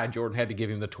first try, Jordan had to give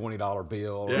him the $20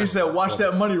 bill. He said, watch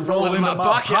that money roll into my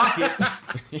pocket.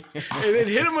 And then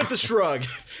hit him with the shrug.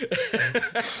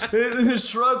 And his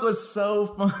shrug was so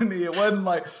funny. It wasn't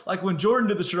like when Jordan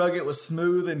did the shrug, it was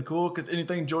smooth and cool, because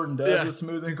anything Jordan does is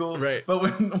smooth and cool. Right. But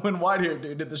when Whitehair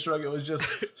dude did the shrug, it was just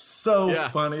so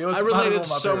funny. It was, I related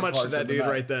so much to that dude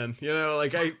right then.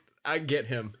 I get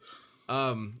him.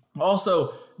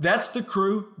 Also, that's the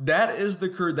crew. That is the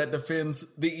crew that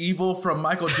defends the evil from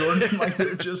Michael Jordan. Like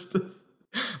they're just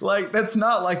like, that's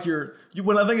not like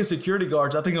when I think of security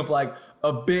guards, I think of like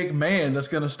a big man that's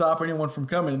going to stop anyone from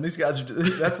coming. And these guys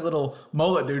that's little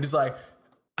mullet dude. He's like,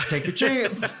 take your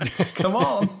chance. Come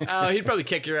on. Oh, he'd probably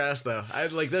kick your ass though.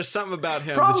 There's something about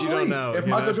him probably, that you don't know. If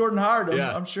Michael Jordan hired him,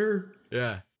 I'm sure.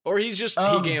 Yeah. Or he's just,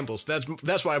 he gambles.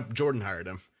 That's why Jordan hired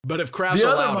him. But if Krause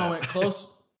allowed it.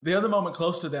 The other moment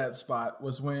close to that spot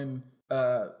was when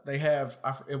they have,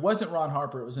 it wasn't Ron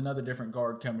Harper, it was another different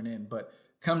guard coming in, but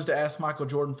comes to ask Michael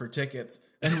Jordan for tickets.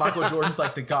 And Michael Jordan's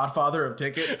like the godfather of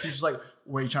tickets. He's just like,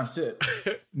 where are you trying to sit?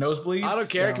 Nosebleeds? I don't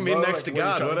care. It can be next to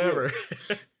God, whatever.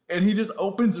 And he just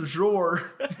opens a drawer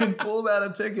and pulls out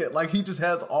a ticket. Like he just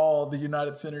has all the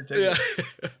United Center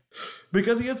tickets. Yeah.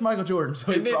 Because he is Michael Jordan,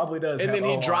 so he probably does. And then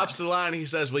he drops the line. He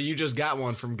says, well, you just got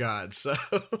one from God. So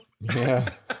yeah.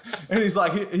 And he's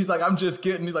like, I'm just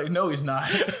kidding. He's like, no, he's not.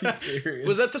 He's serious.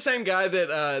 Was that the same guy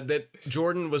that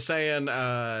Jordan was saying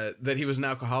that he was an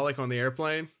alcoholic on the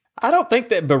airplane? I don't think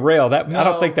that Burrell. I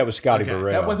don't think that was Scotty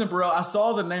Burrell. That wasn't Burrell. I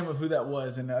saw the name of who that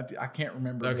was, and I can't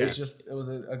remember. Okay. It was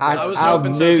a I was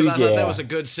hoping so, because I thought that was a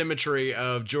good symmetry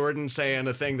of Jordan saying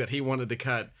a thing that he wanted to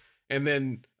cut, and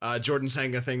then Jordan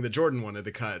saying a thing that Jordan wanted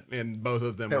to cut, and both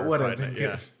of them were right.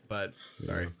 Yeah, but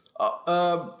sorry.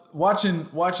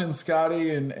 Watching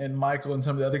Scotty and Michael and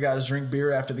some of the other guys drink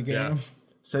beer after the game. Yeah.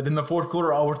 Said in the fourth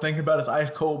quarter, all we're thinking about is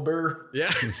ice cold beer.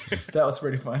 Yeah. That was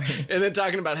pretty funny. And then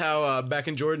talking about how back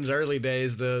in Jordan's early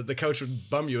days, the coach would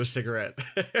bum you a cigarette.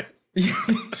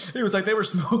 He was like, they were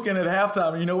smoking at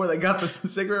halftime. And you know where they got the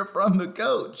cigarette from? The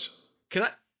coach. Can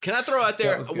I throw out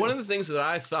there one of the things that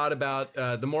I thought about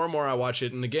the more and more I watch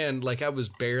it, and again, like I was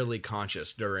barely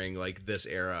conscious during like this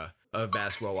era of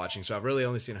basketball watching, so I've really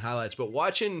only seen highlights, but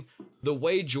watching the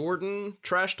way Jordan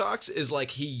trash talks is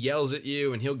like he yells at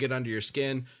you and he'll get under your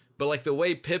skin, but like the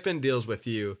way Pippen deals with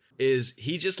you is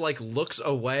he just like looks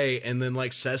away and then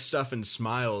like says stuff and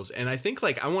smiles, and I think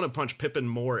like I want to punch Pippen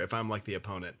more if I'm like the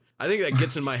opponent. I think that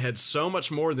gets in my head so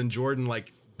much more than Jordan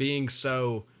like being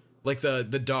so like the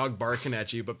dog barking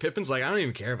at you, but Pippen's like, I don't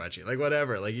even care about you, like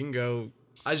whatever, like you can go.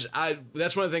 That's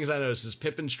one of the things I noticed is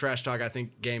Pippen's trash talk, I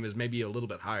think, game is maybe a little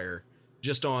bit higher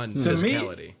just on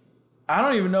physicality. Me, I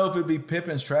don't even know if it'd be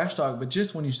Pippen's trash talk, but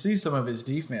just when you see some of his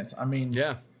defense, I mean,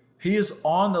 he is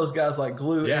on those guys like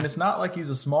glue, and it's not like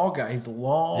he's a small guy. He's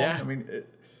long. Yeah. I mean,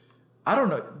 I don't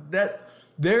know. That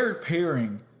their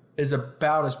pairing is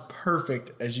about as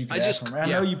perfect as you can ask from. I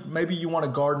know maybe you want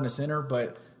to guard in the center,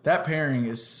 but That pairing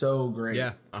is so great.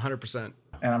 Yeah, 100%.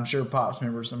 And I'm sure Pops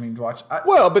members, watch.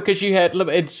 Well, because you had,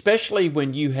 especially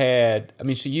when you had,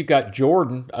 so you've got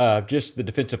Jordan, just the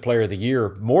Defensive Player of the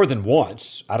Year more than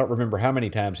once. I don't remember how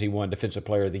many times he won Defensive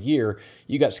Player of the Year.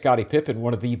 You got Scottie Pippen,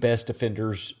 one of the best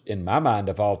defenders in my mind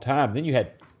of all time. Then you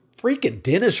had freaking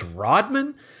Dennis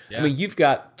Rodman. Yeah. You've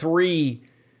got three.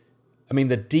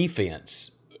 The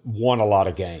defense won a lot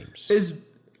of games.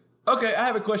 Okay, I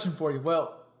have a question for you.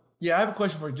 Well, yeah, I have a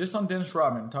question for you. Just on Dennis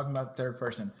Rodman, talking about the third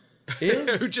person.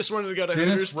 Who just wanted to go to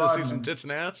Dennis Hooters to see some tits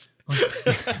and ass?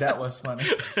 That was funny.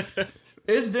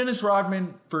 Is Dennis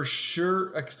Rodman for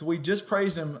sure, so we just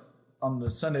praised him on the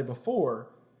Sunday before,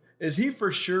 is he for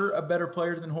sure a better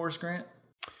player than Horace Grant?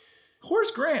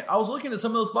 Horace Grant, I was looking at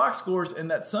some of those box scores in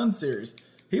that Sun series.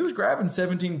 He was grabbing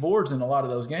 17 boards in a lot of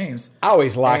those games. I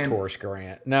always liked Horace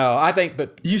Grant. No, I think,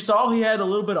 but you saw he had a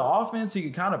little bit of offense. He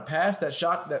could kind of pass that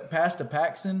shot, that pass to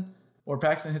Paxson, or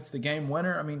Paxson hits the game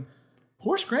winner.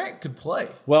 Horace Grant could play.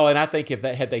 Well, and I think if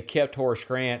had they kept Horace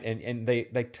Grant and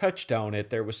they touched on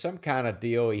it, there was some kind of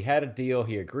deal. He had a deal,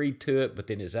 he agreed to it, but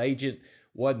then his agent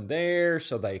wasn't there,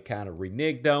 so they kind of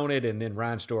reneged on it, and then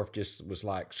Reinsdorf just was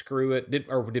like, "Screw it."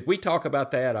 Did we talk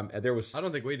about that? I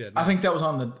don't think we did. I think it was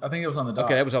on the dock.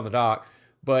 Okay, that was on the dock,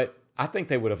 but I think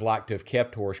they would have liked to have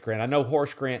kept Horace Grant. I know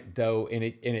Horace Grant, though, and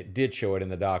it did show it in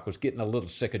the dock, was getting a little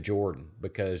sick of Jordan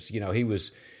because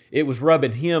it was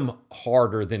rubbing him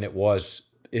harder than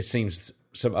it seems,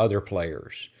 some other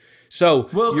players. So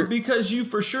because you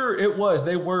for sure it was.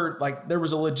 They were like, there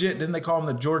was a legit, didn't they call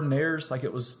them the Jordanaires? Like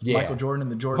it was Michael Jordan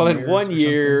and the Jordanaires. Well, in one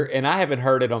year, and I haven't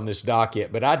heard it on this doc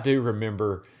yet, but I do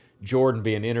remember Jordan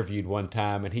being interviewed one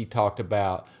time, and he talked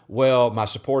about, my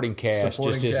supporting cast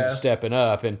isn't stepping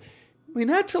up, and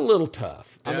that's a little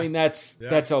tough. Yeah. That's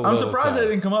a little. I'm surprised tough. that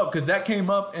didn't come up because that came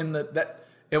up in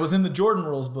it was in the Jordan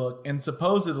Rules book, and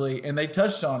supposedly, and they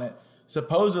touched on it.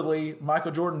 Supposedly,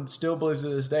 Michael Jordan still believes to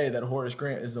this day that Horace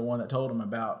Grant is the one that told him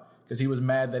about, because he was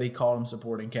mad that he called him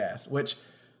supporting cast. Which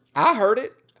I heard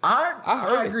it.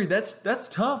 I agree. That's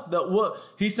tough.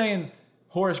 He's saying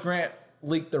Horace Grant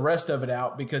leaked the rest of it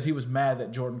out because he was mad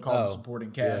that Jordan called him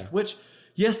supporting cast. Yeah. Which,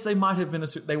 yes, they might have been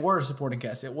they were a supporting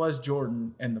cast. It was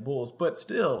Jordan and the Bulls, but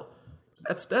still,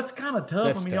 that's kind of tough.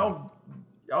 That's tough.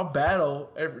 Y'all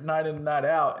battle every night in and night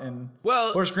out, and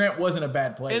Horace Grant wasn't a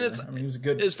bad player. And he was a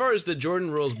good. As far as the Jordan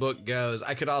Rules book goes,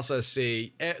 I could also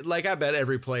see, I bet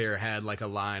every player had like a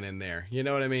line in there. You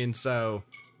know what I mean? So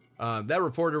that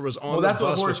reporter was on the bus with them.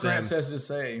 That's what Horace Grant says to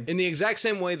say. In the exact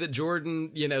same way that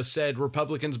Jordan, said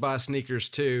Republicans buy sneakers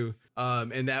too,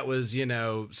 and that was,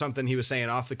 something he was saying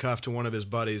off the cuff to one of his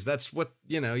buddies. That's what,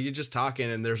 you're just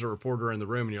talking, and there's a reporter in the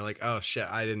room, and you're like, oh shit,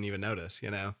 I didn't even notice,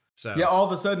 So yeah, all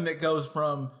of a sudden it goes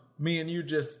from me and you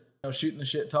just shooting the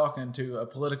shit talking to a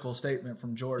political statement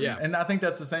from Jordan. Yeah. And I think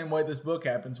that's the same way this book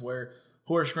happens, where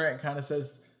Horace Grant kind of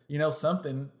says,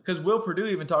 something, because Will Perdue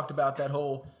even talked about that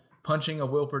whole punching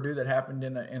of Will Perdue that happened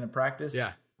in a practice.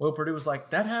 Yeah. Will Perdue was like,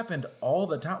 that happened all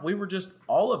the time.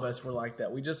 All of us were like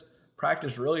that. We just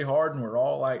practiced really hard and we're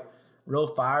all like real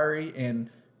fiery.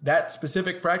 And that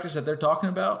specific practice that they're talking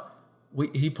about,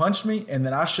 he punched me, and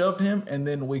then I shoved him, and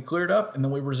then we cleared up, and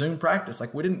then we resumed practice.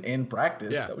 Like, we didn't end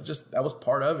practice. Yeah. That was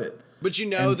part of it. But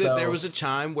there was a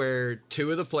time where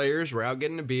two of the players were out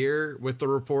getting a beer with the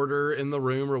reporter in the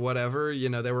room or whatever.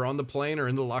 They were on the plane or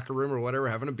in the locker room or whatever,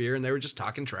 having a beer, and they were just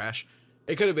talking trash.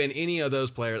 It could have been any of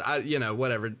those players.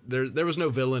 Whatever. There was no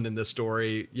villain in this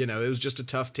story. It was just a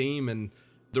tough team, and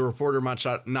the reporter might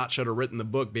not should have written the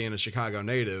book being a Chicago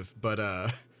native, but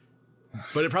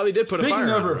it probably did put a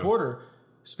fire on him.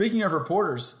 Speaking of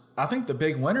reporters, I think the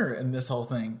big winner in this whole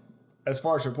thing, as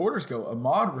far as reporters go,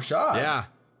 Ahmad Rashad,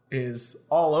 is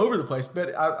all over the place.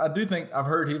 But I do think I've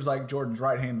heard he was like Jordan's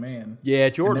right-hand man. Yeah,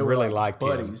 Jordan really liked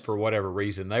him for whatever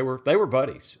reason. They were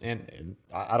buddies, and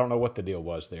I don't know what the deal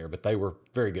was there, but they were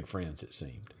very good friends, it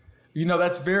seemed.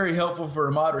 That's very helpful for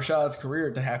Ahmad Rashad's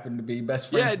career to happen to be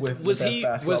best friends with the best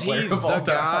basketball player of all time. Was he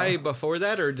the guy before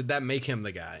that, or did that make him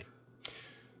the guy?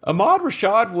 Ahmad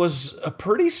Rashad was a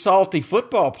pretty salty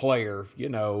football player,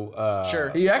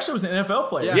 Sure. He actually was an NFL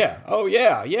player. Yeah. Oh,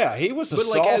 yeah. He was a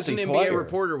salty player. But as an NBA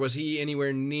reporter, was he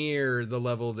anywhere near the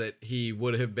level that he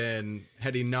would have been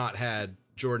had he not had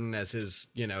Jordan as his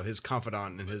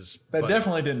confidant and his That buddy?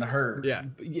 Definitely didn't hurt. Yeah.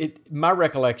 My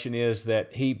recollection is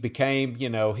that he became,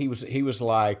 he was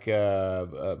like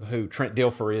who Trent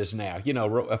Dilfer is now,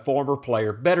 a former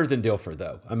player, better than Dilfer,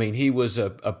 though. He was a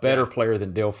better player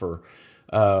than Dilfer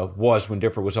was when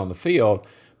Dilfer was on the field,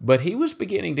 but he was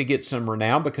beginning to get some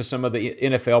renown because some of the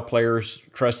NFL players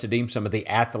trusted him, some of the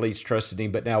athletes trusted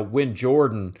him. But now when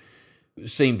Jordan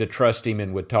seemed to trust him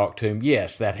and would talk to him.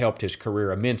 Yes, that helped his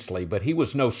career immensely, but he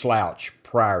was no slouch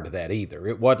prior to that either.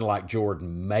 It wasn't like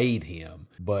Jordan made him,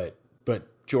 but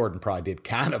Jordan probably did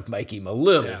kind of make him a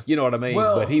little, you know what I mean?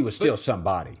 Well, but he was still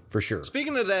somebody, for sure.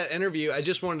 Speaking of that interview, I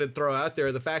just wanted to throw out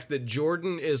there the fact that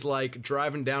Jordan is like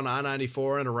driving down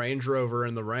I-94 in a Range Rover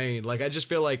in the rain. Like, I just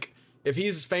feel like if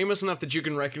he's famous enough that you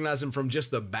can recognize him from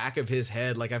just the back of his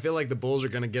head, like, I feel like the Bulls are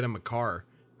going to get him a car,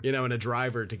 you know, and a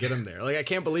driver to get him there. Like, I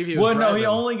can't believe he was driving. No, he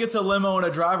only gets a limo and a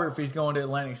driver if he's going to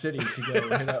Atlantic City to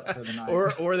go hit up for the night.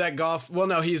 Or that golf. Well,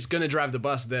 no, he's going to drive the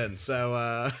bus then. So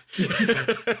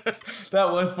that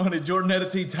was funny. Jordan had a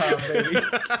tea time, baby.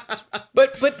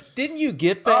 But didn't you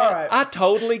get that? All right. I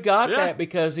totally got that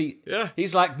because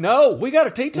he's like, no, we got a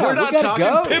tea time. we're not we got to talking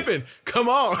go. Pippen. Come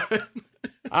on.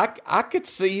 I could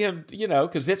see him, you know,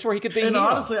 because that's where he could be. And him.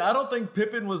 honestly, I don't think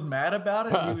Pippen was mad about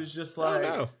it. He was just like,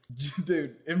 no.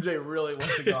 dude, MJ really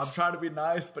wants to go. I'm trying to be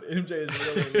nice, but MJ is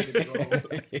really ready to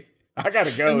go. I got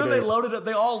to go. And then they loaded up.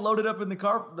 They all loaded up in the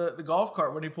car, the golf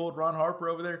cart when he pulled Ron Harper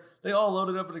over there. They all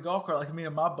loaded up in the golf cart like me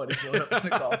and my buddies load up in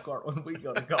the golf cart when we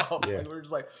go to golf. Yeah. Like, we're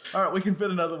just like, all right, we can fit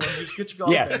another one. Just get your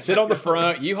golf bag. Sit on the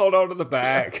front. You hold on to the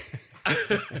back.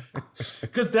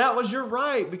 Because that was, you're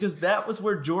right, because that was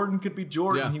where Jordan could be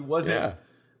Jordan. Yeah. He wasn't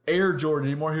Air Jordan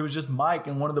anymore. He was just Mike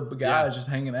and one of the guys just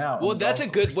hanging out. Well, that's a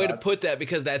good way to put that,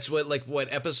 because that's what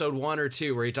episode 1 or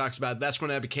 2 where he talks about that's when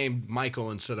I became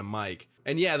Michael instead of Mike.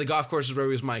 And yeah, the golf course is where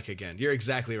he was Mike again. You're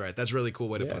exactly right. That's a really cool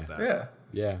way to put that. Yeah.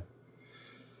 Yeah.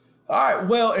 All right,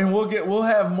 well, and we'll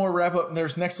have more wrap up.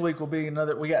 There's next week will be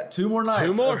another. We got 2 more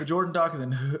nights of the Jordan Talk, and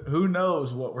then who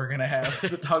knows what we're gonna have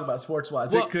to talk about sports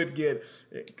wise. Well, it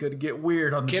could get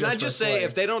weird on the. Can I just say, play.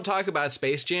 if they don't talk about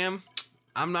Space Jam,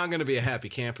 I'm not gonna be a happy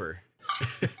camper.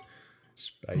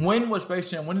 When was Space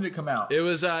Jam? When did it come out? It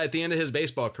was at the end of his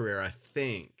baseball career, I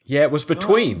think. Yeah, it was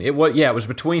between. It was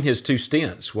between his 2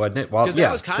 stints, wasn't it? Well, Because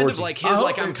that was kind of like his, I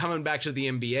like, hope I'm coming back to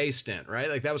the NBA stint, right?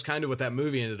 Like, that was kind of what that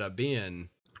movie ended up being.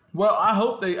 Well, I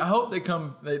hope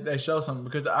they show something,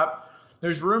 because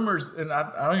there's rumors, and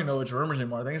I don't even know it's rumors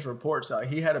anymore. I think it's reports.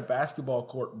 He had a basketball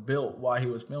court built while he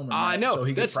was filming. I know. So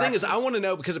That's the thing is, I want to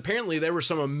know, because apparently there were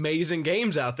some amazing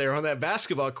games out there on that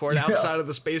basketball court outside of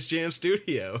the Space Jam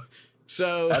studio.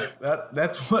 So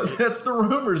that's the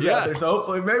rumors out there. So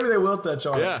hopefully, maybe they will touch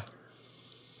on it. Yeah.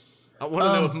 I want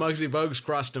to know if Muggsy Bogues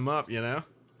crossed him up, you know?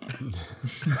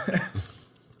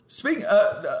 Speaking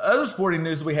of the other sporting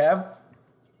news we have,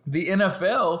 the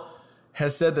NFL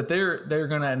has said that they're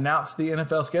going to announce the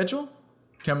NFL schedule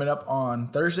coming up on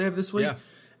Thursday of this week. Yeah.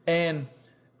 And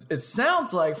it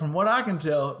sounds like, from what I can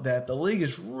tell, that the league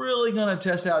is really going to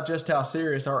test out just how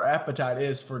serious our appetite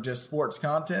is for just sports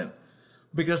content.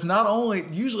 Because not only,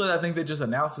 usually I think they just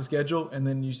announce the schedule and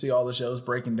then you see all the shows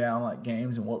breaking down like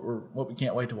games and what we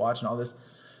can't wait to watch and all this.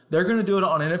 They're going to do it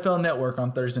on NFL Network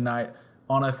on Thursday night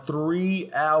on a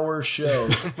 3-hour show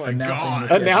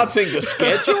announcing the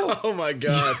schedule. Oh my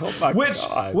God.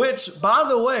 Which, by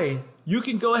the way, you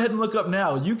can go ahead and look up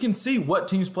now. You can see what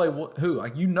teams play who.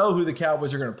 Like, you know who the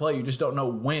Cowboys are going to play. You just don't know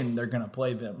when they're going to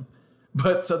play them.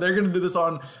 But so they're going to do this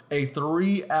on a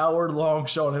 3-hour long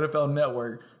show on NFL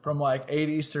Network from like 8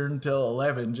 Eastern till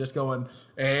 11, just going,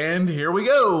 and here we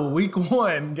go, week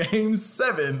 1, game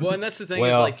 7. Well, and that's the thing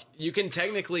is, like, you can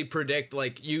technically predict,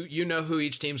 like, you know who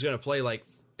each team's going to play like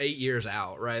 8 years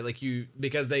out, right? Like,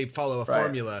 because they follow a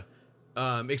formula,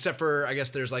 except for, I guess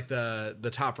there's like the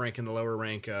top rank and the lower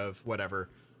rank of whatever.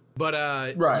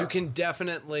 But you can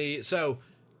definitely, so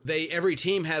every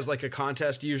team has like a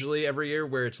contest usually every year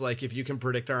where it's like, if you can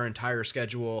predict our entire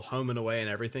schedule, home and away and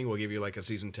everything, we'll give you like a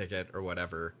season ticket or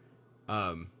whatever.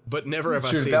 But never have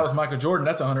I seen. If that was Michael Jordan,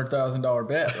 that's $100,000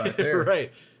 bet right there.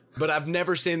 Right. But I've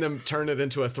never seen them turn it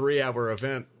into a 3-hour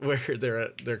event where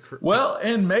they're well,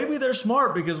 and maybe they're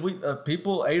smart, because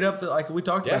people ate up like we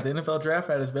talked about, the NFL draft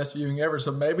had its best viewing ever.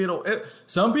 So maybe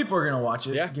some people are going to watch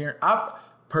it. Yeah.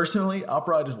 Personally, I'll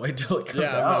probably just wait till it comes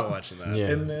out. Yeah, I'm not watching that.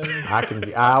 Yeah. And then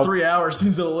 3 hours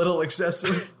seems a little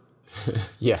excessive.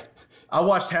 Yeah. I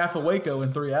watched half of Waco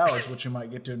in 3 hours, which we might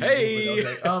get to in a little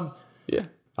bit. Yeah.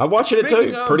 I'm watching it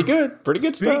too. Pretty good. Pretty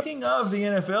good stuff. Speaking of the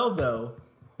NFL, though,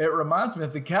 it reminds me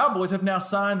that the Cowboys have now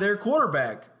signed their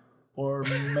quarterback, or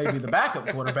maybe the backup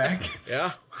quarterback.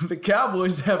 Yeah. The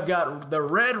Cowboys have got the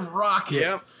Red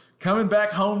Rocket coming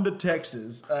back home to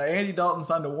Texas. Andy Dalton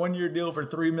signed a 1-year deal for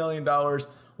 $3 million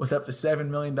with up to $7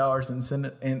 million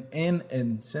in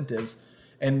incentives.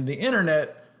 And the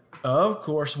internet, of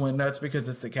course, went nuts because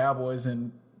it's the Cowboys,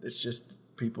 and it's just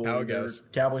people. How it goes.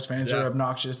 Cowboys fans are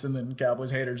obnoxious, and then Cowboys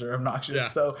haters are obnoxious. Yeah.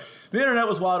 So the internet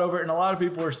was wild over it, and a lot of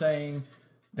people are saying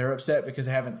they're upset because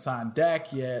they haven't signed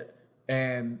Dak yet.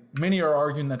 And many are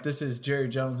arguing that this is Jerry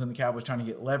Jones and the Cowboys trying to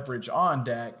get leverage on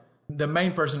Dak. The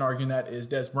main person arguing that is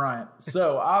Des Bryant.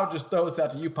 So I'll just throw this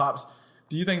out to you, Pops.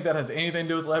 Do you think that has anything to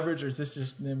do with leverage, or is this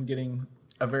just them getting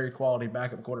a very quality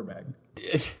backup quarterback?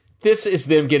 This is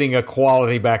them getting a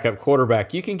quality backup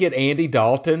quarterback. You can get Andy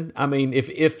Dalton. I mean,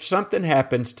 if something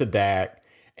happens to Dak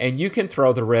and you can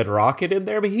throw the Red Rocket in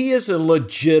there, but he is a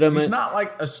legitimate. He's not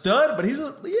like a stud, but he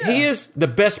is the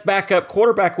best backup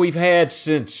quarterback we've had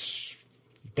since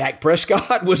Dak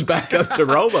Prescott was backup to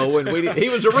Romo when he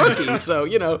was a rookie. So,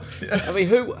 I mean,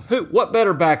 what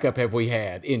better backup have we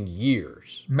had in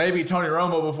years? Maybe Tony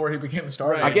Romo before he became the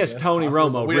starter. I guess Tony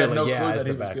Romo we really, had no clue is that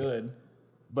he the was backup. good.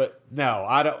 But no,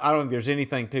 I don't think there's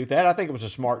anything to that. I think it was a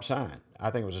smart sign.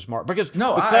 I'm with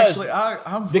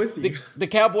you. The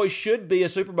Cowboys should be a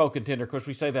Super Bowl contender. Of course,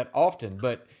 we say that often,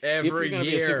 but if you're going to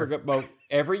be a Super Bowl,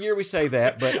 every year we say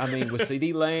that. But I mean, with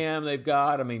CeeDee Lamb, they've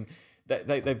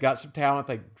got some talent.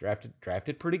 They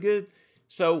drafted pretty good.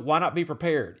 So why not be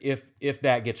prepared if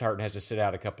Dak gets hurt and has to sit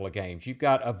out a couple of games? You've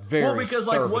got a very because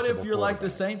what if you're like the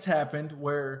Saints happened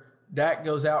where Dak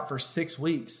goes out for 6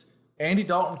 weeks? Andy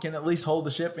Dalton can at least hold the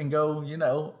ship and go,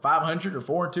 500 or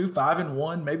 4-2,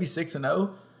 5-1, maybe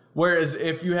 6-0. Whereas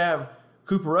if you have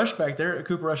Cooper Rush back there,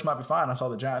 Cooper Rush might be fine. I saw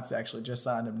the Giants actually just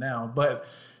signed him now. But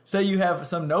say you have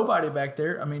some nobody back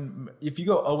there. I mean, if you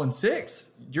go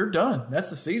 0-6, you're done.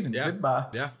 That's the season. Yeah. Goodbye.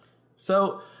 Yeah.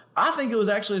 So I think it was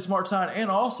actually a smart sign.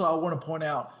 And also I want to point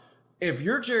out, if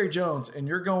you're Jerry Jones and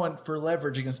you're going for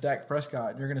leverage against Dak Prescott,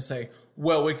 and you're going to say,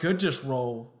 well, we could just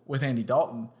roll with Andy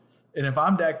Dalton. And if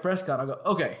I'm Dak Prescott, I'll go,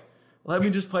 okay, let me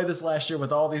just play this last year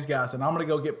with all these guys, and I'm going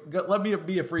to let me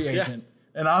be a free agent,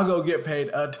 and I'll go get paid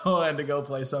a ton to go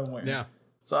play somewhere. Yeah.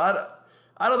 So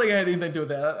I don't think I had anything to do with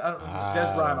that.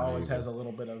 Des Bryant always has a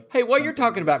little bit of. Hey, while you're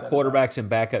talking about quarterbacks and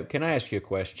backup, can I ask you a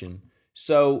question?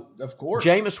 So, of course,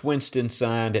 Jameis Winston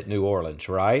signed at New Orleans,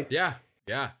 right? Yeah.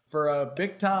 Yeah. For a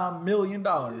big time $1 million.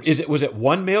 Was it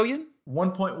 $1 million?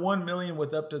 1.1 million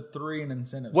with up to 3 in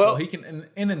incentives. Well, so he can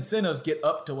in incentives get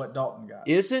up to what Dalton got.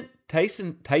 Isn't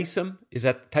Taysom? Is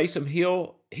that Taysom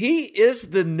Hill? He is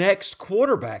the next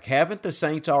quarterback. Haven't the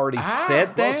Saints already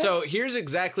said that? Well, so here's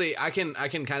exactly I can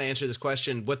kind of answer this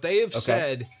question. What they have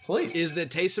said is that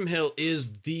Taysom Hill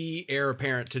is the heir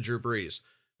apparent to Drew Brees,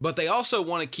 but they also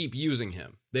want to keep using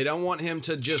him. They don't want him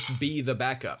to just be the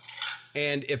backup.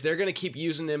 And if they're going to keep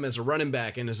using him as a running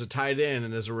back and as a tight end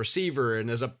and as a receiver and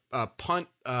as a punt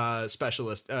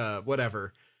specialist,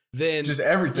 whatever, then just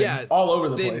everything, all over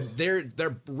the place. They're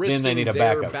risking then they need a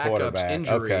their backup's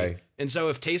injury. Okay. And so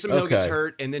if Taysom Hill gets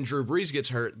hurt and then Drew Brees gets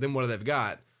hurt, then what have they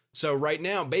got? So right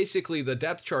now, basically the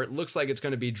depth chart looks like it's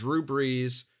going to be Drew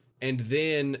Brees and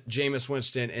then Jameis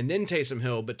Winston and then Taysom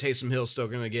Hill, but Taysom Hill's still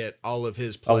going to get all of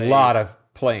his play. A lot of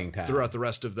playing time throughout the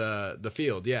rest of the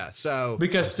field. Yeah. So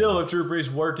because still, if Drew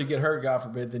Brees were to get hurt, God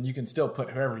forbid, then you can still put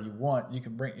whoever you want. You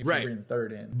can bring you bring the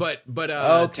third in. But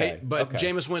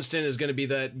Jameis Winston is going to be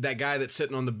that guy that's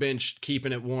sitting on the bench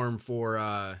keeping it warm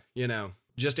for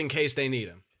just in case they need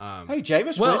him. Hey,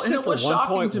 Jameis Winston for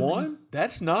 1.1?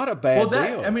 That's not a bad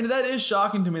deal. I mean, that is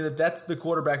shocking to me that that's the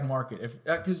quarterback market.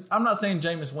 Because I'm not saying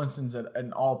Jameis Winston's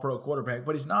an all-pro quarterback,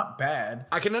 but he's not bad.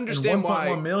 I can understand why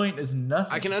 1.1 million is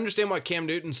nothing. I can understand why Cam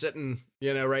Newton's sitting,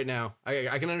 right now.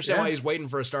 I can understand why he's waiting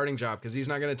for a starting job because he's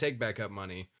not going to take backup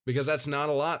money because that's not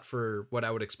a lot for what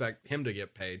I would expect him to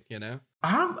get paid.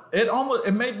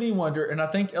 It made me wonder, and I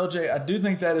think LJ, I do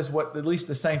think that is what at least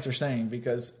the Saints are saying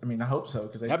because I hope so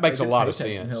because that makes a lot of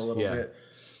sense. Hill a little bit.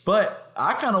 But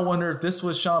I kind of wonder if this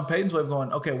was Sean Payton's way of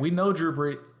going, okay, we know Drew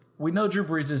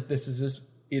Brees this is his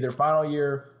either final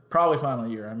year, probably final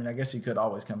year. I mean, I guess he could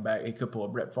always come back. He could pull a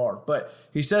Brett Favre, but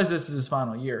he says this is his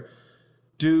final year.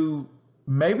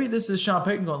 Maybe this is Sean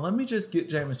Payton going, let me just get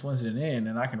Jameis Winston in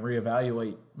and I can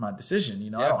reevaluate my decision.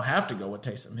 I don't have to go with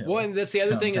Taysom Hill. Well, and that's the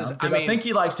other thing is, I think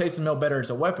he likes Taysom Hill better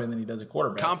as a weapon than he does a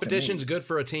quarterback. Competition's good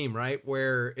for a team, right?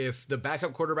 Where if the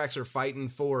backup quarterbacks are fighting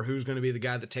for who's going to be the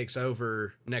guy that takes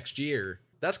over next year,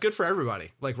 that's good for everybody.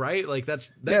 Right? That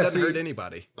doesn't hurt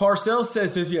anybody. Parcells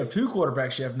says if you have 2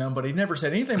 quarterbacks, you have none, but he never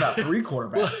said anything about 3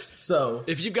 quarterbacks. So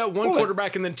if you've got one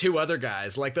quarterback and then 2 other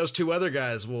guys, those 2 other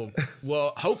guys will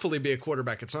hopefully be a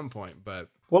quarterback at some point. But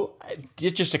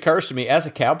it just occurs to me as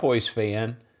a Cowboys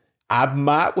fan,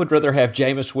 I would rather have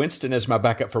Jameis Winston as my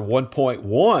backup for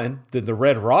 1.1 than the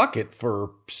Red Rocket for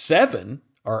 7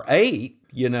 or 8.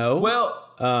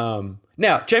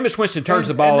 Now, Jameis Winston turns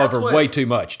the ball over way too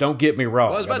much. Don't get me wrong.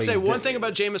 Well, I was about to say, one thing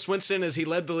about Jameis Winston is he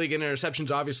led the league in interceptions,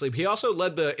 obviously. But he also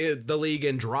led the league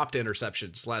in dropped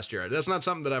interceptions last year. That's not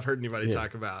something that I've heard anybody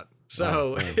talk about.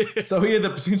 So so he had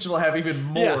the potential to have even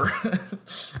more.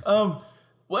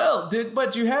 Well,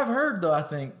 but you have heard, though, I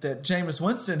think, that Jameis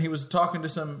Winston, he was talking to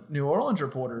some New Orleans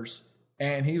reporters,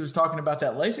 and he was talking about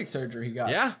that LASIK surgery he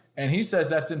got. Yeah. And he says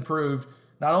that's improved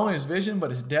not only his vision, but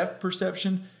his depth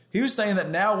perception. He was saying that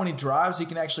now when he drives, he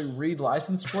can actually read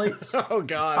license plates. Oh,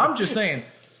 God. I'm just saying.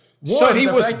 One, So he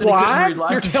the was fact that he couldn't blind? read You're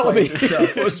license telling me plates is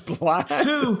tough. he was blind?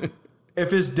 Two,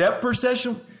 if his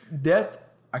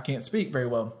I can't speak very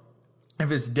well. If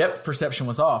his depth perception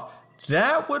was off,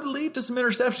 that would lead to some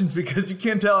interceptions because you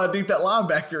can't tell how deep that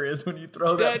linebacker is when you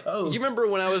throw that Dad, post. you remember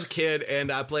when I was a kid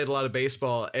and I played a lot of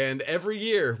baseball, and every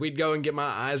year we'd go and get my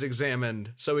eyes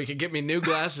examined so he could get me new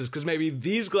glasses because maybe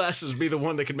these glasses would be the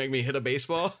one that could make me hit a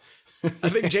baseball. I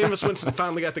think Jameis Winston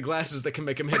finally got the glasses that can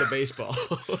make him hit a baseball.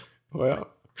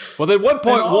 Well, then 1.1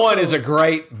 also- is a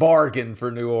great bargain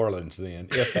for New Orleans then,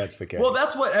 if that's the case. Well,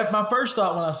 that's what my first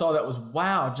thought when I saw that was,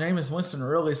 wow, Jameis Winston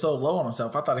really so low on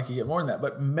himself. I thought he could get more than that.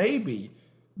 But maybe,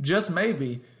 just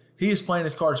maybe, he is playing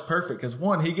his cards perfect because,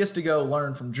 one, he gets to go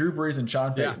learn from Drew Brees and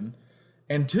Sean Payton.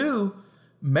 Yeah. And two,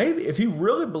 maybe if he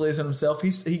really believes in himself,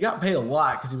 he got paid a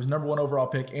lot because he was number 1 overall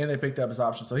pick and they picked up his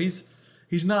option. So he's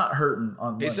not hurting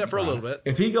on money. He's set for a little bit.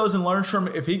 If he goes and learns from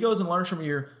a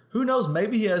year, who knows,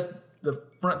 maybe he has the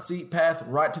front seat path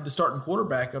right to the starting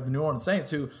quarterback of the New Orleans Saints,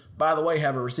 who, by the way,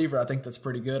 have a receiver I think that's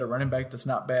pretty good, a running back that's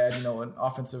not bad, an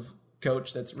offensive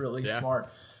coach that's really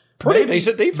smart. Pretty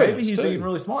decent defense. Maybe he's too. being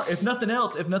really smart. If nothing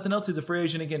else, he's a free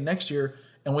agent again next year,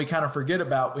 and we kind of forget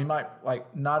about. We might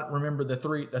not remember the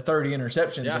 30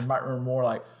 interceptions, and might remember more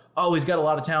like, oh, he's got a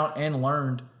lot of talent and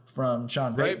learned from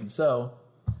Sean Payton. Right. So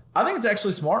I think it's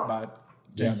actually smart by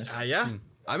Jameis.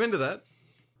 I'm into that.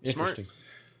 Smart. Interesting.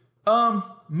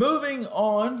 Moving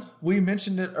on, we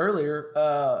mentioned it earlier.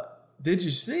 Did you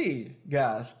see,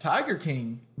 guys, Tiger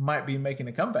King might be making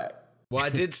a comeback? Well, I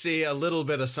did see a little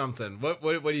bit of something. What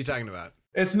are you talking about?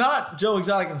 It's not Joe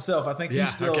Exotic himself. I think he's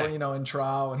still, in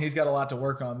trial, and he's got a lot to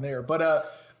work on there. But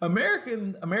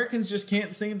Americans just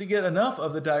can't seem to get enough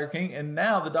of the Tiger King, and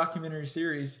now the documentary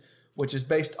series, which is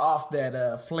based off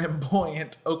that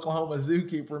flamboyant Oklahoma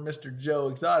zookeeper, Mr. Joe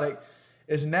Exotic,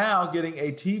 is now getting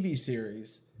a TV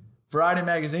series. Variety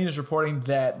Magazine is reporting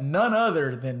that none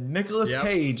other than Nicolas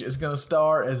Cage is going to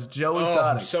star as Joe Exotic.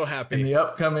 I'm so happy. In the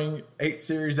upcoming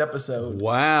 8-series episode.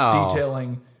 Wow.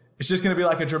 Detailing. It's just going to be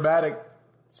like a dramatic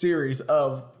series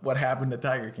of what happened to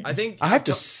Tiger King. I have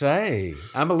to say,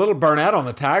 I'm a little burnt out on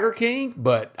the Tiger King,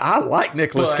 but I like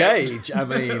Nicolas Cage. I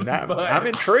mean, I'm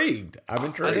intrigued. I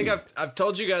think I've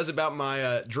told you guys about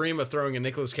my dream of throwing a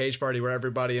Nicolas Cage party where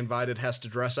everybody invited has to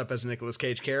dress up as a Nicolas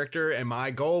Cage character, and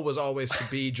my goal was always to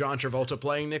be John Travolta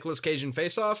playing Nicolas Cage in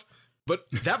Face Off, but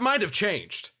that might have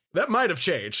changed.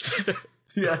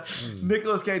 Yeah,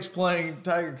 Nicolas Cage playing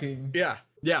Tiger King. Yeah.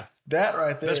 That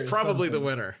right there. That's probably the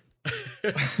winner.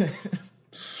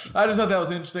 I just thought that was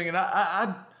interesting, and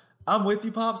I'm with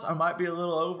you, Pops. I might be a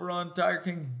little over on Tiger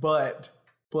King, but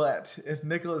if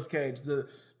Nicolas Cage, the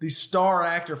star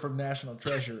actor from National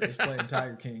Treasure, is playing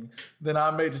Tiger King, then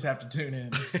I may just have to tune in.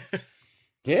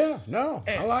 I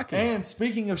like it. And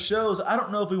speaking of shows, I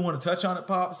don't know if we want to touch on it,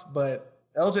 Pops, but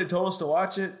LJ told us to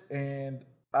watch it, and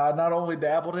I not only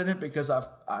dabbled in it because I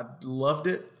loved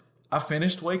it. I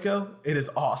finished Waco. It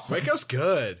is awesome. Waco's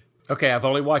good. Okay, I've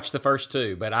only watched the first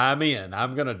 2, but I'm in.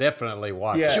 I'm going to definitely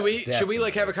watch it. Should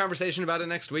we have a conversation about it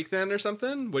next week then or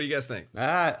something? What do you guys think?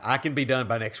 I can be done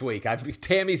by next week.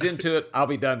 Tammy's into it. I'll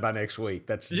be done by next week.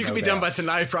 You can be done by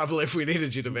tonight probably if we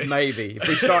needed you to be. Maybe.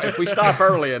 If we stop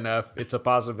early enough, it's a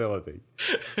possibility.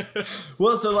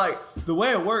 Well, so the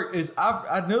way it worked is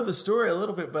I know the story a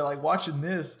little bit, but watching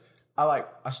this, I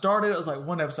started, it was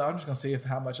one episode. I'm just going to see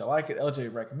how much I like it.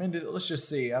 LJ recommended it. Let's just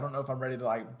see. I don't know if I'm ready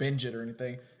to binge it or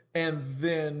anything. And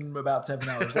then about 7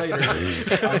 hours later,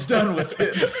 I was done with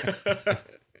it.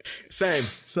 Same.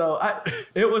 So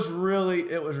it was really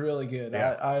good.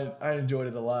 Yeah. I enjoyed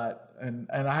it a lot, and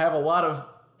I have a lot of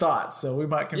thoughts. So we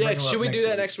might. Should we do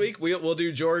that next week? We'll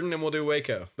do Jordan and we'll do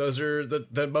Waco. Those are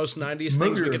the most 90s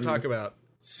things we can talk about.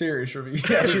 Serious review.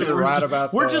 Yeah, you're right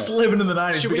about that. We're just living in the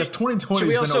 90s because 2020 should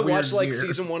we has been a weird also watch year.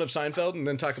 season 1 of Seinfeld and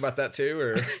then talk about that too?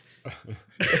 Or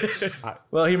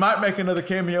well, he might make another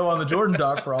cameo on the Jordan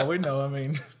doc for all we know. I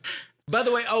mean, by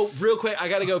the way, real quick, I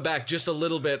got to go back just a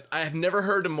little bit. I have never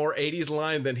heard a more 80s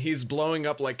line than he's blowing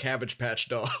up like Cabbage Patch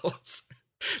Dolls.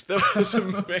 That was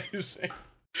amazing.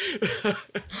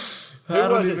 Who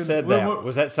was it said that?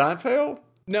 Was that Seinfeld?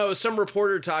 No, some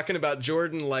reporter talking about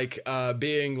Jordan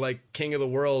being king of the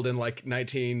world in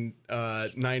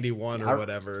 1991 or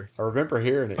whatever. I remember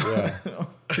hearing it. Yeah,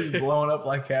 he's blowing up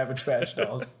like Cabbage Patch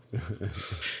Dolls.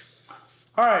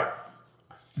 All right,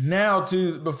 now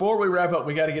before we wrap up,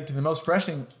 we got to get to the most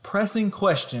pressing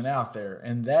question out there,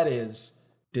 and that is: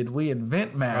 did we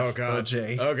invent math? Oh God.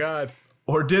 OJ? Oh God.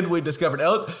 Or did we discover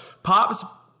it? Pops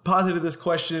posited this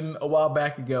question a while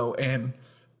back ago, and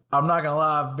I'm not gonna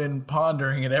lie, I've been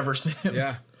pondering it ever since.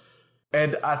 Yeah.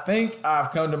 And I think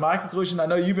I've come to my conclusion. I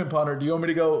know you've been pondering. Do you want me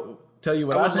to go tell you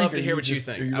what I I think? would love to or hear what you just-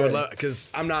 think. are I would ready? love, because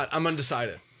I'm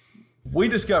undecided. We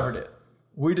discovered it.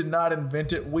 We did not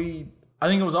invent it. I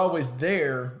think it was always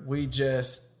there. We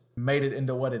just made it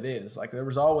into what it is. Like there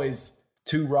was always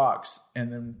 2 rocks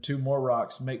and then 2 more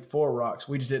rocks make 4 rocks.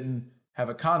 We just didn't have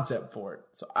a concept for it.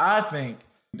 So I think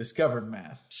we discovered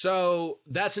math. So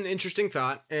that's an interesting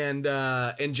thought. And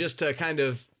just to kind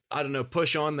of, I don't know,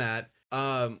 push on that,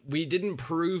 we didn't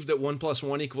prove that 1 +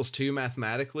 1 = 2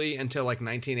 mathematically until like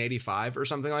 1985 or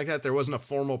something like that. There wasn't a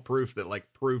formal proof that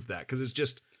like proved that, because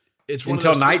it's one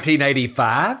Until of those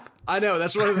 1985? I know,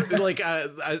 that's one of the, like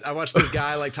I watched this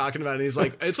guy like talking about it, and he's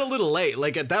like, it's a little late.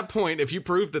 Like at that point, if you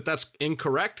prove that that's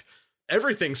incorrect,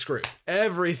 everything's screwed.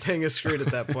 Everything is screwed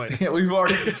at that point. Yeah, we've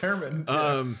already determined.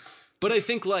 But I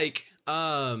think like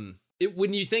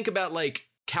when you think about like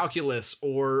calculus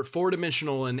or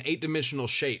 4-dimensional and 8-dimensional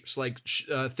shapes, like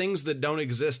things that don't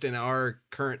exist in our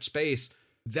current space,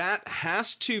 that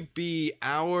has to be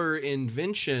our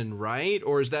invention, right?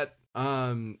 Or is that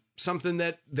something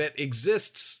that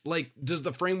exists? Like, does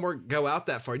the framework go out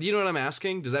that far? Do you know what I'm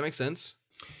asking? Does that make sense?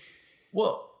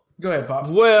 Well, go ahead,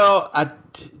 Pops. Well,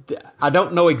 I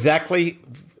don't know exactly.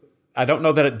 I don't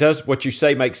know that it does what you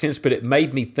say makes sense, but it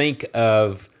made me think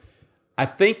of. I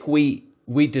think we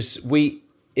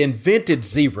invented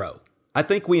 0. I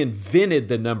think we invented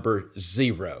the number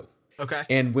 0. Okay.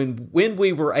 And when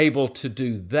we were able to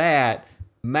do that,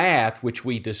 math, which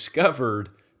we discovered,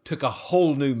 took a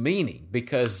whole new meaning,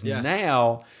 because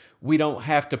now we don't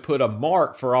have to put a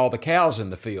mark for all the cows in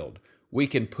the field. We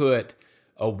can put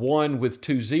a 1 with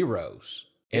 2 zeros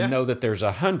and know that there's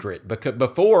 100. Because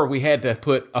before we had to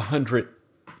put 100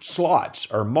 slots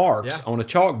or marks on a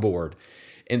chalkboard.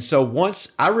 And so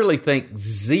once, I really think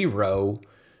 0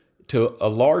 to a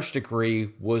large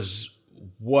degree was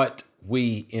what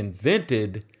we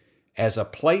invented as a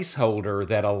placeholder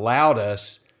that allowed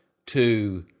us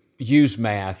to use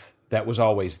math that was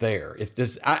always there.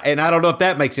 And I don't know if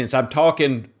that makes sense. I'm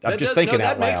thinking out loud.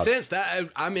 That makes sense.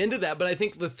 I'm into that. But I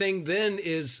think the thing then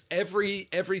is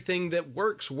everything that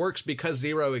works because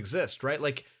 0 exists, right?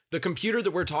 Like the computer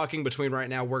that we're talking between right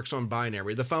now works on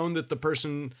binary. The phone that the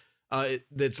person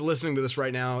that's listening to this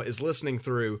right now is listening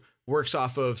through works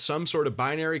off of some sort of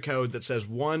binary code that says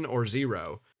 1 or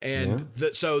 0. And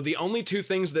so the only 2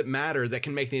 things that matter that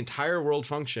can make the entire world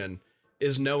function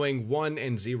is knowing 1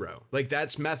 and 0. Like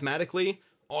that's mathematically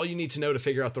all you need to know to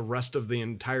figure out the rest of the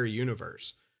entire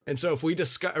universe. And so if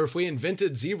we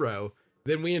invented 0,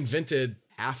 then we invented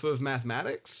half of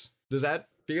mathematics. Does that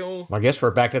feel? I guess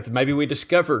we're back at maybe we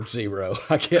discovered 0.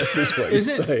 I guess is what you're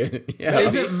saying. Yeah.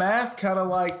 Isn't math kind of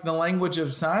like the language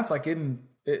of science? Like it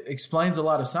explains a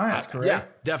lot of science, correct? Yeah,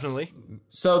 definitely.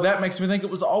 So that makes me think it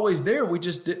was always there. We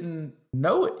just didn't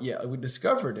know it yet. We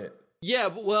discovered it. Yeah,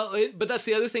 but that's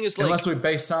the other thing is like, unless we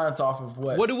base science off of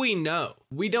what? What do we know?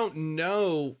 We don't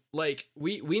know. Like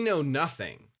we know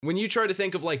nothing. When you try to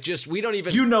think of like we don't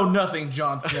even. You know nothing,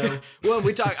 Jon Snow. Well,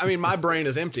 we talk. I mean, my brain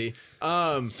is empty.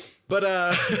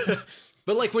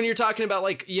 But like when you're talking about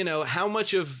like, you know, how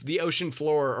much of the ocean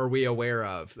floor are we aware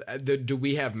of? Do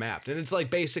we have mapped? And it's like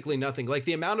basically nothing. Like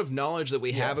the amount of knowledge that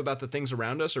we have about the things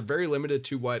around us are very limited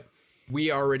to what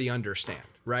we already understand,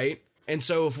 right? And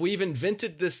so if we've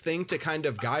invented this thing to kind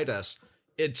of guide us,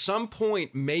 at some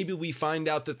point, maybe we find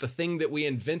out that the thing that we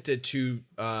invented to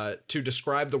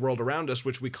describe the world around us,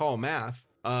 which we call math,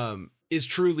 is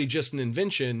truly just an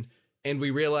invention. And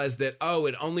we realize that,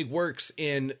 it only works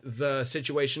in the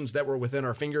situations that were within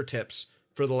our fingertips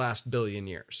for the last billion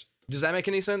years. Does that make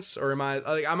any sense? Or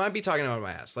I might be talking out of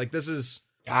my ass. Like this is.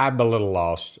 I'm a little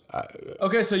lost.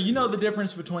 Okay, so you know the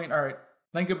difference between. All right,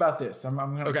 think about this. I'm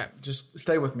gonna just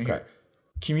stay with me here.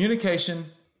 Communication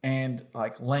and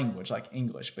like language, like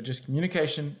English, but just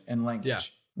communication and language. Yeah.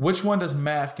 Which one does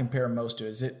math compare most to?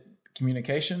 Is it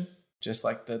communication? Just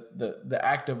like the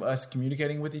act of us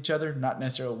communicating with each other, not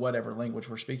necessarily whatever language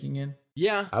we're speaking in.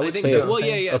 Yeah, I would think say so. Well,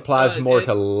 yeah. Applies more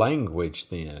to language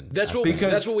then. That's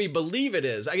what we believe it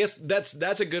is. I guess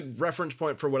that's a good reference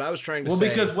point for what I was trying to say. Well,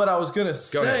 because what I was going to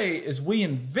say is we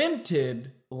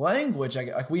invented language.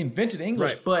 Like we invented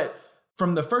English, but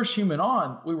from the first human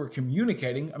on, we were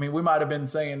communicating. I mean, we might have been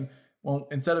saying, well,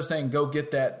 instead of saying "go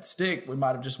get that stick," we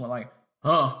might have just went like,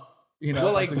 "Huh." You know,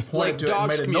 well, like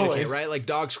dogs communicate, noise. right? Like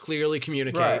dogs clearly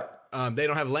communicate. Right. They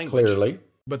don't have language, clearly,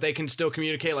 but they can still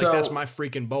communicate. Like that's my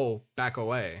freaking bowl. Back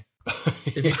away.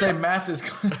 If you say math is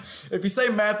if you say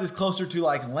math is closer to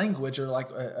like language or like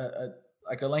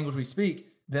a language we speak,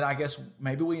 then I guess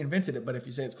maybe we invented it. But if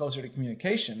you say it's closer to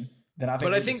communication, then I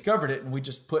think discovered it and we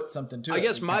just put something to it. I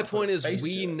guess my point is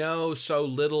we know so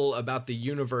little about the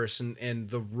universe and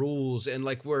the rules, and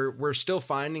like we're still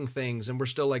finding things, and we're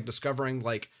still like discovering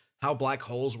like how black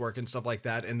holes work and stuff like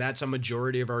that. And that's a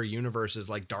majority of our universe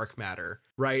is like dark matter,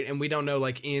 right? And we don't know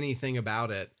like anything about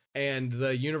it. And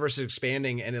the universe is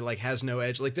expanding and it like has no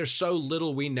edge. Like there's so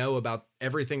little we know about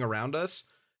everything around us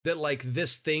that like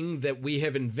this thing that we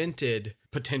have invented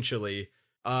potentially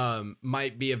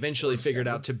might be eventually figured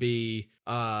out to be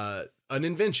an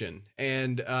invention.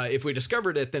 And if we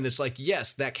discovered it, then it's like,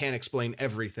 yes, that can explain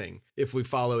everything if we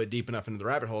follow it deep enough into the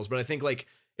rabbit holes. But I think like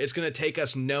it's going to take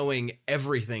us knowing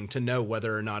everything to know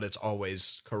whether or not it's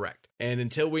always correct. And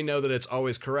until we know that it's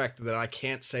always correct, that I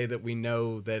can't say that we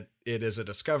know that it is a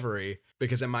discovery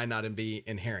because it might not be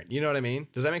inherent. You know what I mean?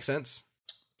 Does that make sense?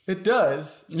 It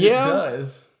does. Yeah. It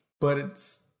does. But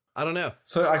it's, I don't know.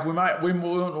 so like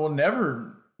we'll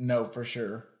never know for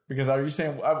sure. Because are you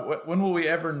saying, when will we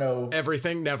ever know?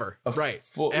 Everything? Never. Right.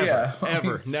 Full, Ever. yeah.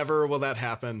 Ever. Never will that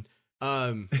happen.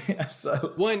 Yeah,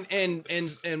 so One and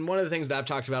one of the things that I've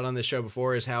talked about on this show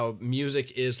before is how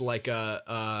music is like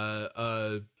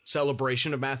a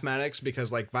celebration of mathematics,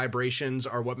 because like vibrations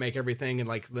are what make everything, and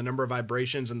like the number of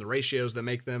vibrations and the ratios that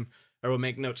make them or what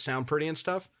make notes sound pretty and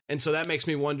stuff. And so that makes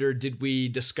me wonder, did we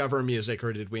discover music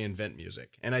or did we invent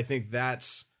music? And I think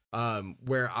that's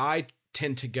where I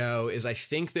tend to go, is I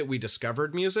think that we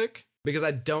discovered music, because I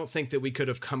don't think that we could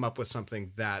have come up with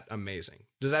something that amazing.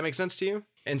 Does that make sense to you?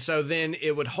 And so then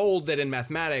it would hold that in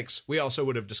mathematics, we also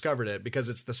would have discovered it, because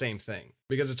it's the same thing,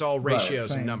 because it's all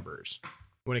ratios and numbers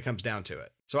when it comes down to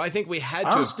it. So I think we had to.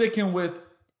 I'm sticking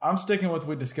with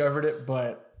we discovered it,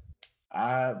 but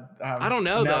I don't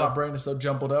know, now though. My brain is so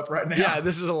jumbled up right now. Yeah,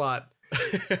 this is a lot.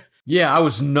 Yeah, I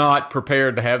was not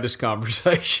prepared to have this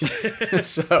conversation.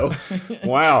 So,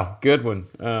 wow, good one.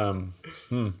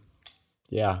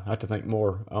 Yeah, I have to think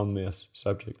more on this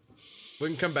subject. We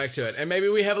can come back to it. And maybe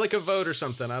we have like a vote or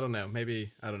something. I don't know.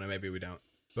 Maybe we don't.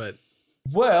 But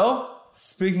Well,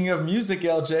 speaking of music,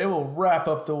 LJ, we'll wrap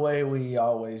up the way we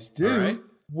always do, All right.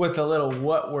 with a little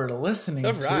what we're listening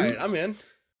all to. right, I'm in.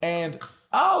 And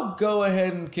I'll go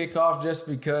ahead and kick off just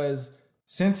because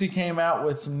since he came out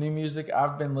with some new music,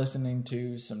 I've been listening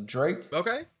to some Drake.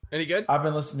 Okay. Any good? I've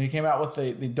been listening. He came out with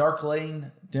the Dark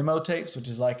Lane demo tapes, which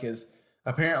is like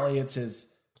apparently it's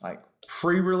his like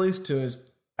pre-release to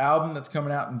his album that's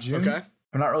coming out in June. Okay.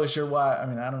 I'm not really sure why. I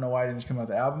mean, I don't know why he didn't just come out with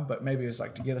the album, but maybe it was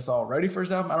like to get us all ready for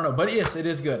his album. I don't know. But yes, it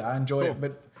is good. I enjoy it.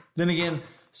 But then again,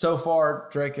 so far,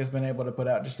 Drake has been able to put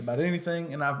out just about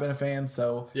anything, and I've been a fan.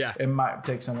 So Yeah. it might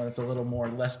take someone that's a little more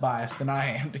less biased than I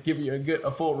am to give you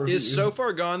a full review. Is So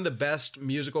Far Gone the best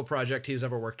musical project he's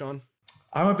ever worked on?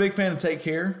 I'm a big fan of Take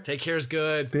Care. Take Care is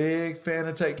good. Big fan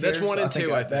of Take Care. That's 1 and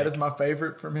 2, I think. That is my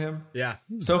favorite from him. Yeah.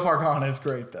 So Far Gone is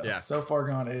great, though. Yeah. So Far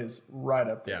Gone is right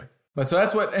up there. Yeah. But so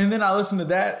that's what, and then I listened to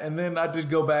that, and then I did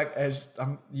go back, as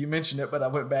you mentioned it, but I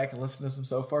went back and listened to some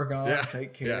So Far Gone, Yeah.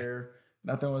 Take Care.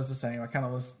 Nothing was the same. I kind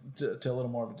of listened to a little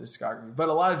more of a discography. But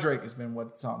a lot of Drake has been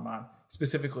what's on mine,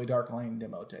 specifically Dark Lane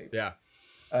demo tape. Yeah.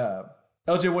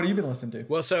 LJ, what have you been listening to?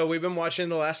 Well, so we've been watching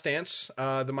The Last Dance,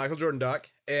 the Michael Jordan doc,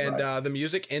 and Right. the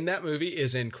music in that movie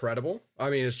is incredible. I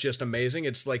mean, it's just amazing.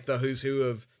 It's like the who's who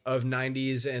of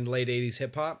 90s and late 80s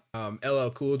hip hop. LL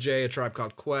Cool J, A Tribe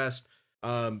Called Quest.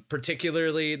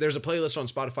 Particularly, there's a playlist on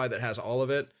Spotify that has all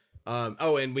of it.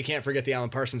 And we can't forget the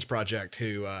Alan Parsons Project,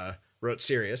 who wrote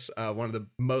Sirius, one of the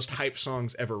most hyped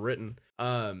songs ever written.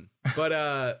 But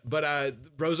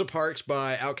Rosa Parks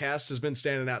by Outkast has been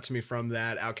standing out to me from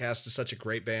that. Outkast is such a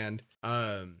great band.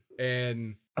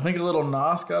 And I think a little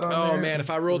Nas got on there. oh man, If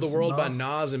I Ruled the There's some World by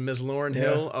Nas and Ms. Lauryn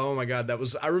Hill. Oh my God,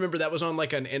 I remember that was on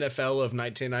like an NFL of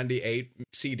 1998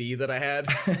 CD that I had,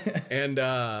 and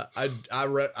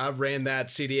I ran that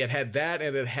CD. It had that,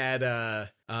 and it had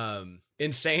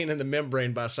Insane in the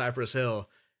Membrane by Cypress Hill,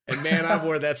 and man, I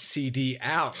wore that CD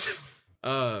out.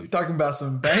 You're talking about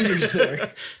some bangers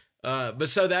there. But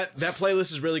so that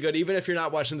playlist is really good. Even if you're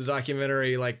not watching the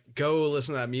documentary, like go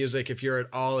listen to that music if you're at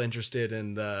all interested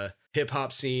in the hip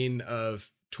hop scene of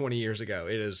 20 years ago.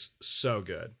 It is so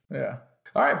good. Yeah.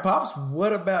 All right, Pops,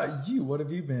 what about you? What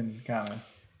have you been kind of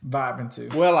vibing to?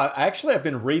 Well, I've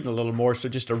been reading a little more, so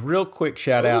just a real quick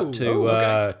shout out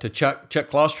to Chuck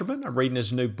Klosterman. I'm reading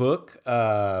his new book.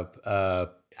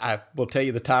 I will tell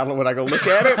you the title when I go look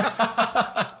at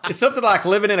it. It's something like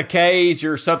Living in a Cage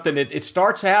or something. It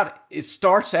starts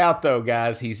out though,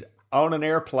 guys. He's on an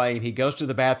airplane. He goes to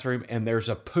the bathroom and there's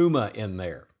a puma in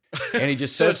there. And he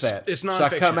just So says it's- that. it's So I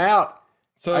come nonfiction. out.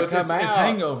 So I it's come out.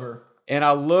 Hangover. And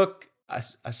I look,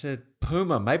 I said,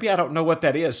 Puma, maybe I don't know what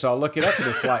that is. So I look it up and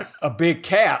it's like a big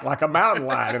cat, like a mountain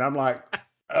lion. And I'm like,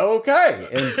 okay.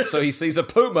 And so he sees a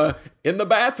puma in the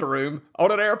bathroom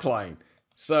on an airplane.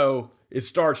 So it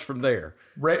starts from there.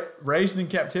 Raised in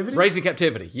Captivity? Raised in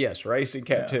Captivity. Yes, Raised in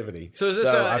Captivity. So is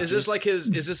this I've is this like is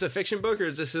this a fiction book or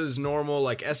is this his normal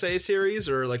like essay series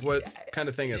or like what kind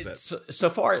of thing is it? So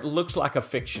far, it looks like a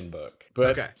fiction book,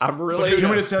 but Okay. I'm really. Do you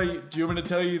want me to tell you? Do you want me to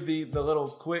tell you the little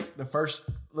quick, the first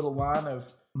little line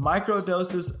of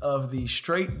microdoses of the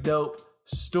straight dope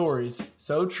stories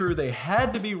so true they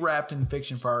had to be wrapped in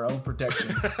fiction for our own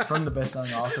protection from the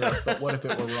best-selling author of But What If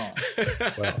It Were Wrong?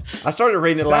 Well, I started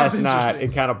reading it Sounds last night.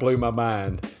 interesting. It kind of blew my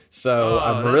mind. So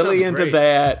I'm that really sounds into great.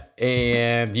 that,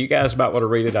 and you guys might want to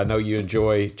read it. I know you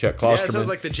enjoy Chuck Klosterman. Yeah, it sounds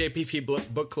like the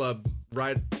JPP book club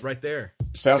right there.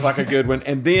 Sounds like a good one.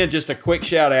 And then just a quick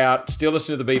shout out. Still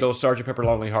listen to the Beatles, Sgt. Pepper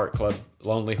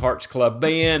Lonely Hearts Club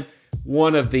Band.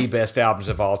 One of the best albums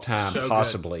of all time, So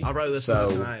possibly. good. I'll probably listen to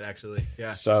it tonight actually.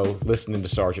 Yeah. So listening to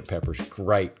Sgt. Pepper's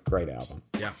great album.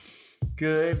 Yeah.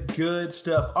 Good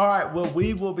stuff. All right, well,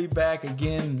 we will be back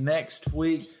again next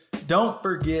week. Don't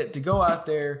forget to go out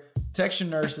there, text your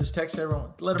nurses, text everyone.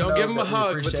 Let them Don't know give them a that we hug,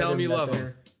 but appreciate tell them you that love they're-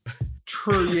 them.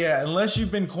 True, yeah. Unless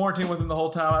you've been quarantined with them the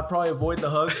whole time, I'd probably avoid the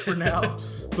hug for now.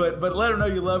 but let them know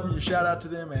you love them, you shout out to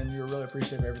them, and you're really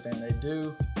appreciative of everything they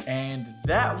do. And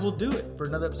that will do it for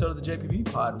another episode of the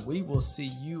JPP Pod. We will see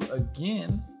you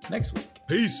again next week.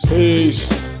 Peace. Peace.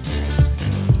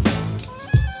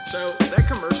 So that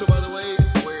commercial, by the way,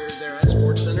 where they're at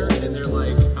Sports Center and they're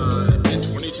like, in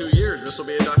 22 years, this will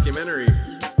be a documentary.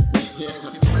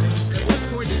 At what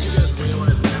point did you guys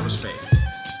realize that was fake?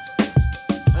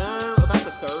 About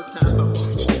the third time I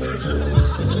watched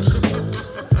it.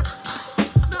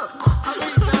 No, I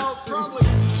mean, no, probably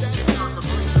that's not the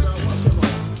first time I watched it. I'm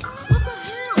like, what the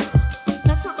hell?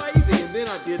 That's amazing. And then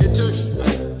I did it. Took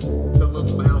the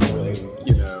little mouth thing,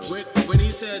 you know. When he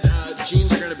said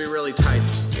jeans are going to be really tight,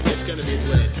 it's going to be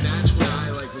lit. That's when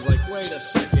I was like, wait a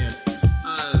second.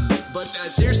 But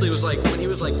seriously, it was like when he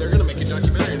was like, they're going to make a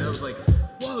documentary, and I was like,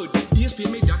 whoa,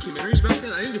 ESPN made documentaries back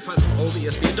then? I need to find some old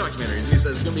ESPN documentaries. And he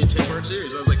says it's going to be a 10-part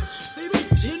series. I was like, they made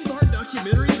 10-part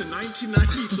documentaries in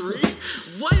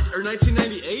 1993? What? Or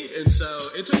 1998? And so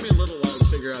it took me a little while to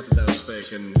figure out that was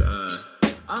fake. And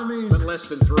I mean, but less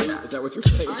than 3? Is that what you're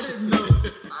saying? I didn't know.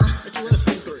 Less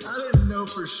than 3. I didn't know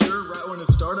for sure right when it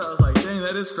started. I was like, dang,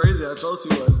 that is crazy how close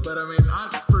he was. But I mean,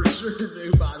 I for sure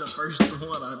knew by the first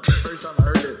one. The first time I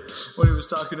heard it, when he was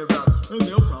talking about, oh,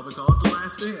 they'll probably call it The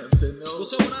Last Dance. And well,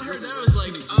 so when I heard that, I was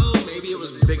like, oh, maybe it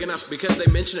was big enough because they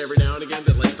mention every now and again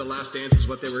that like The Last Dance is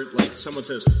what they were like. Someone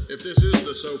says, if this is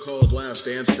the so-called Last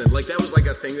Dance, then like that was like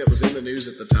a thing that was in the news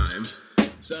at the time.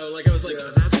 So like I was like,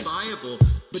 oh, that's viable.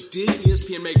 But did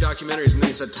ESPN make documentaries? And then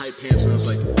he said tight pants, and I was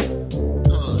like,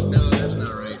 oh no, that's not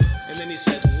right. And then he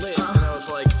said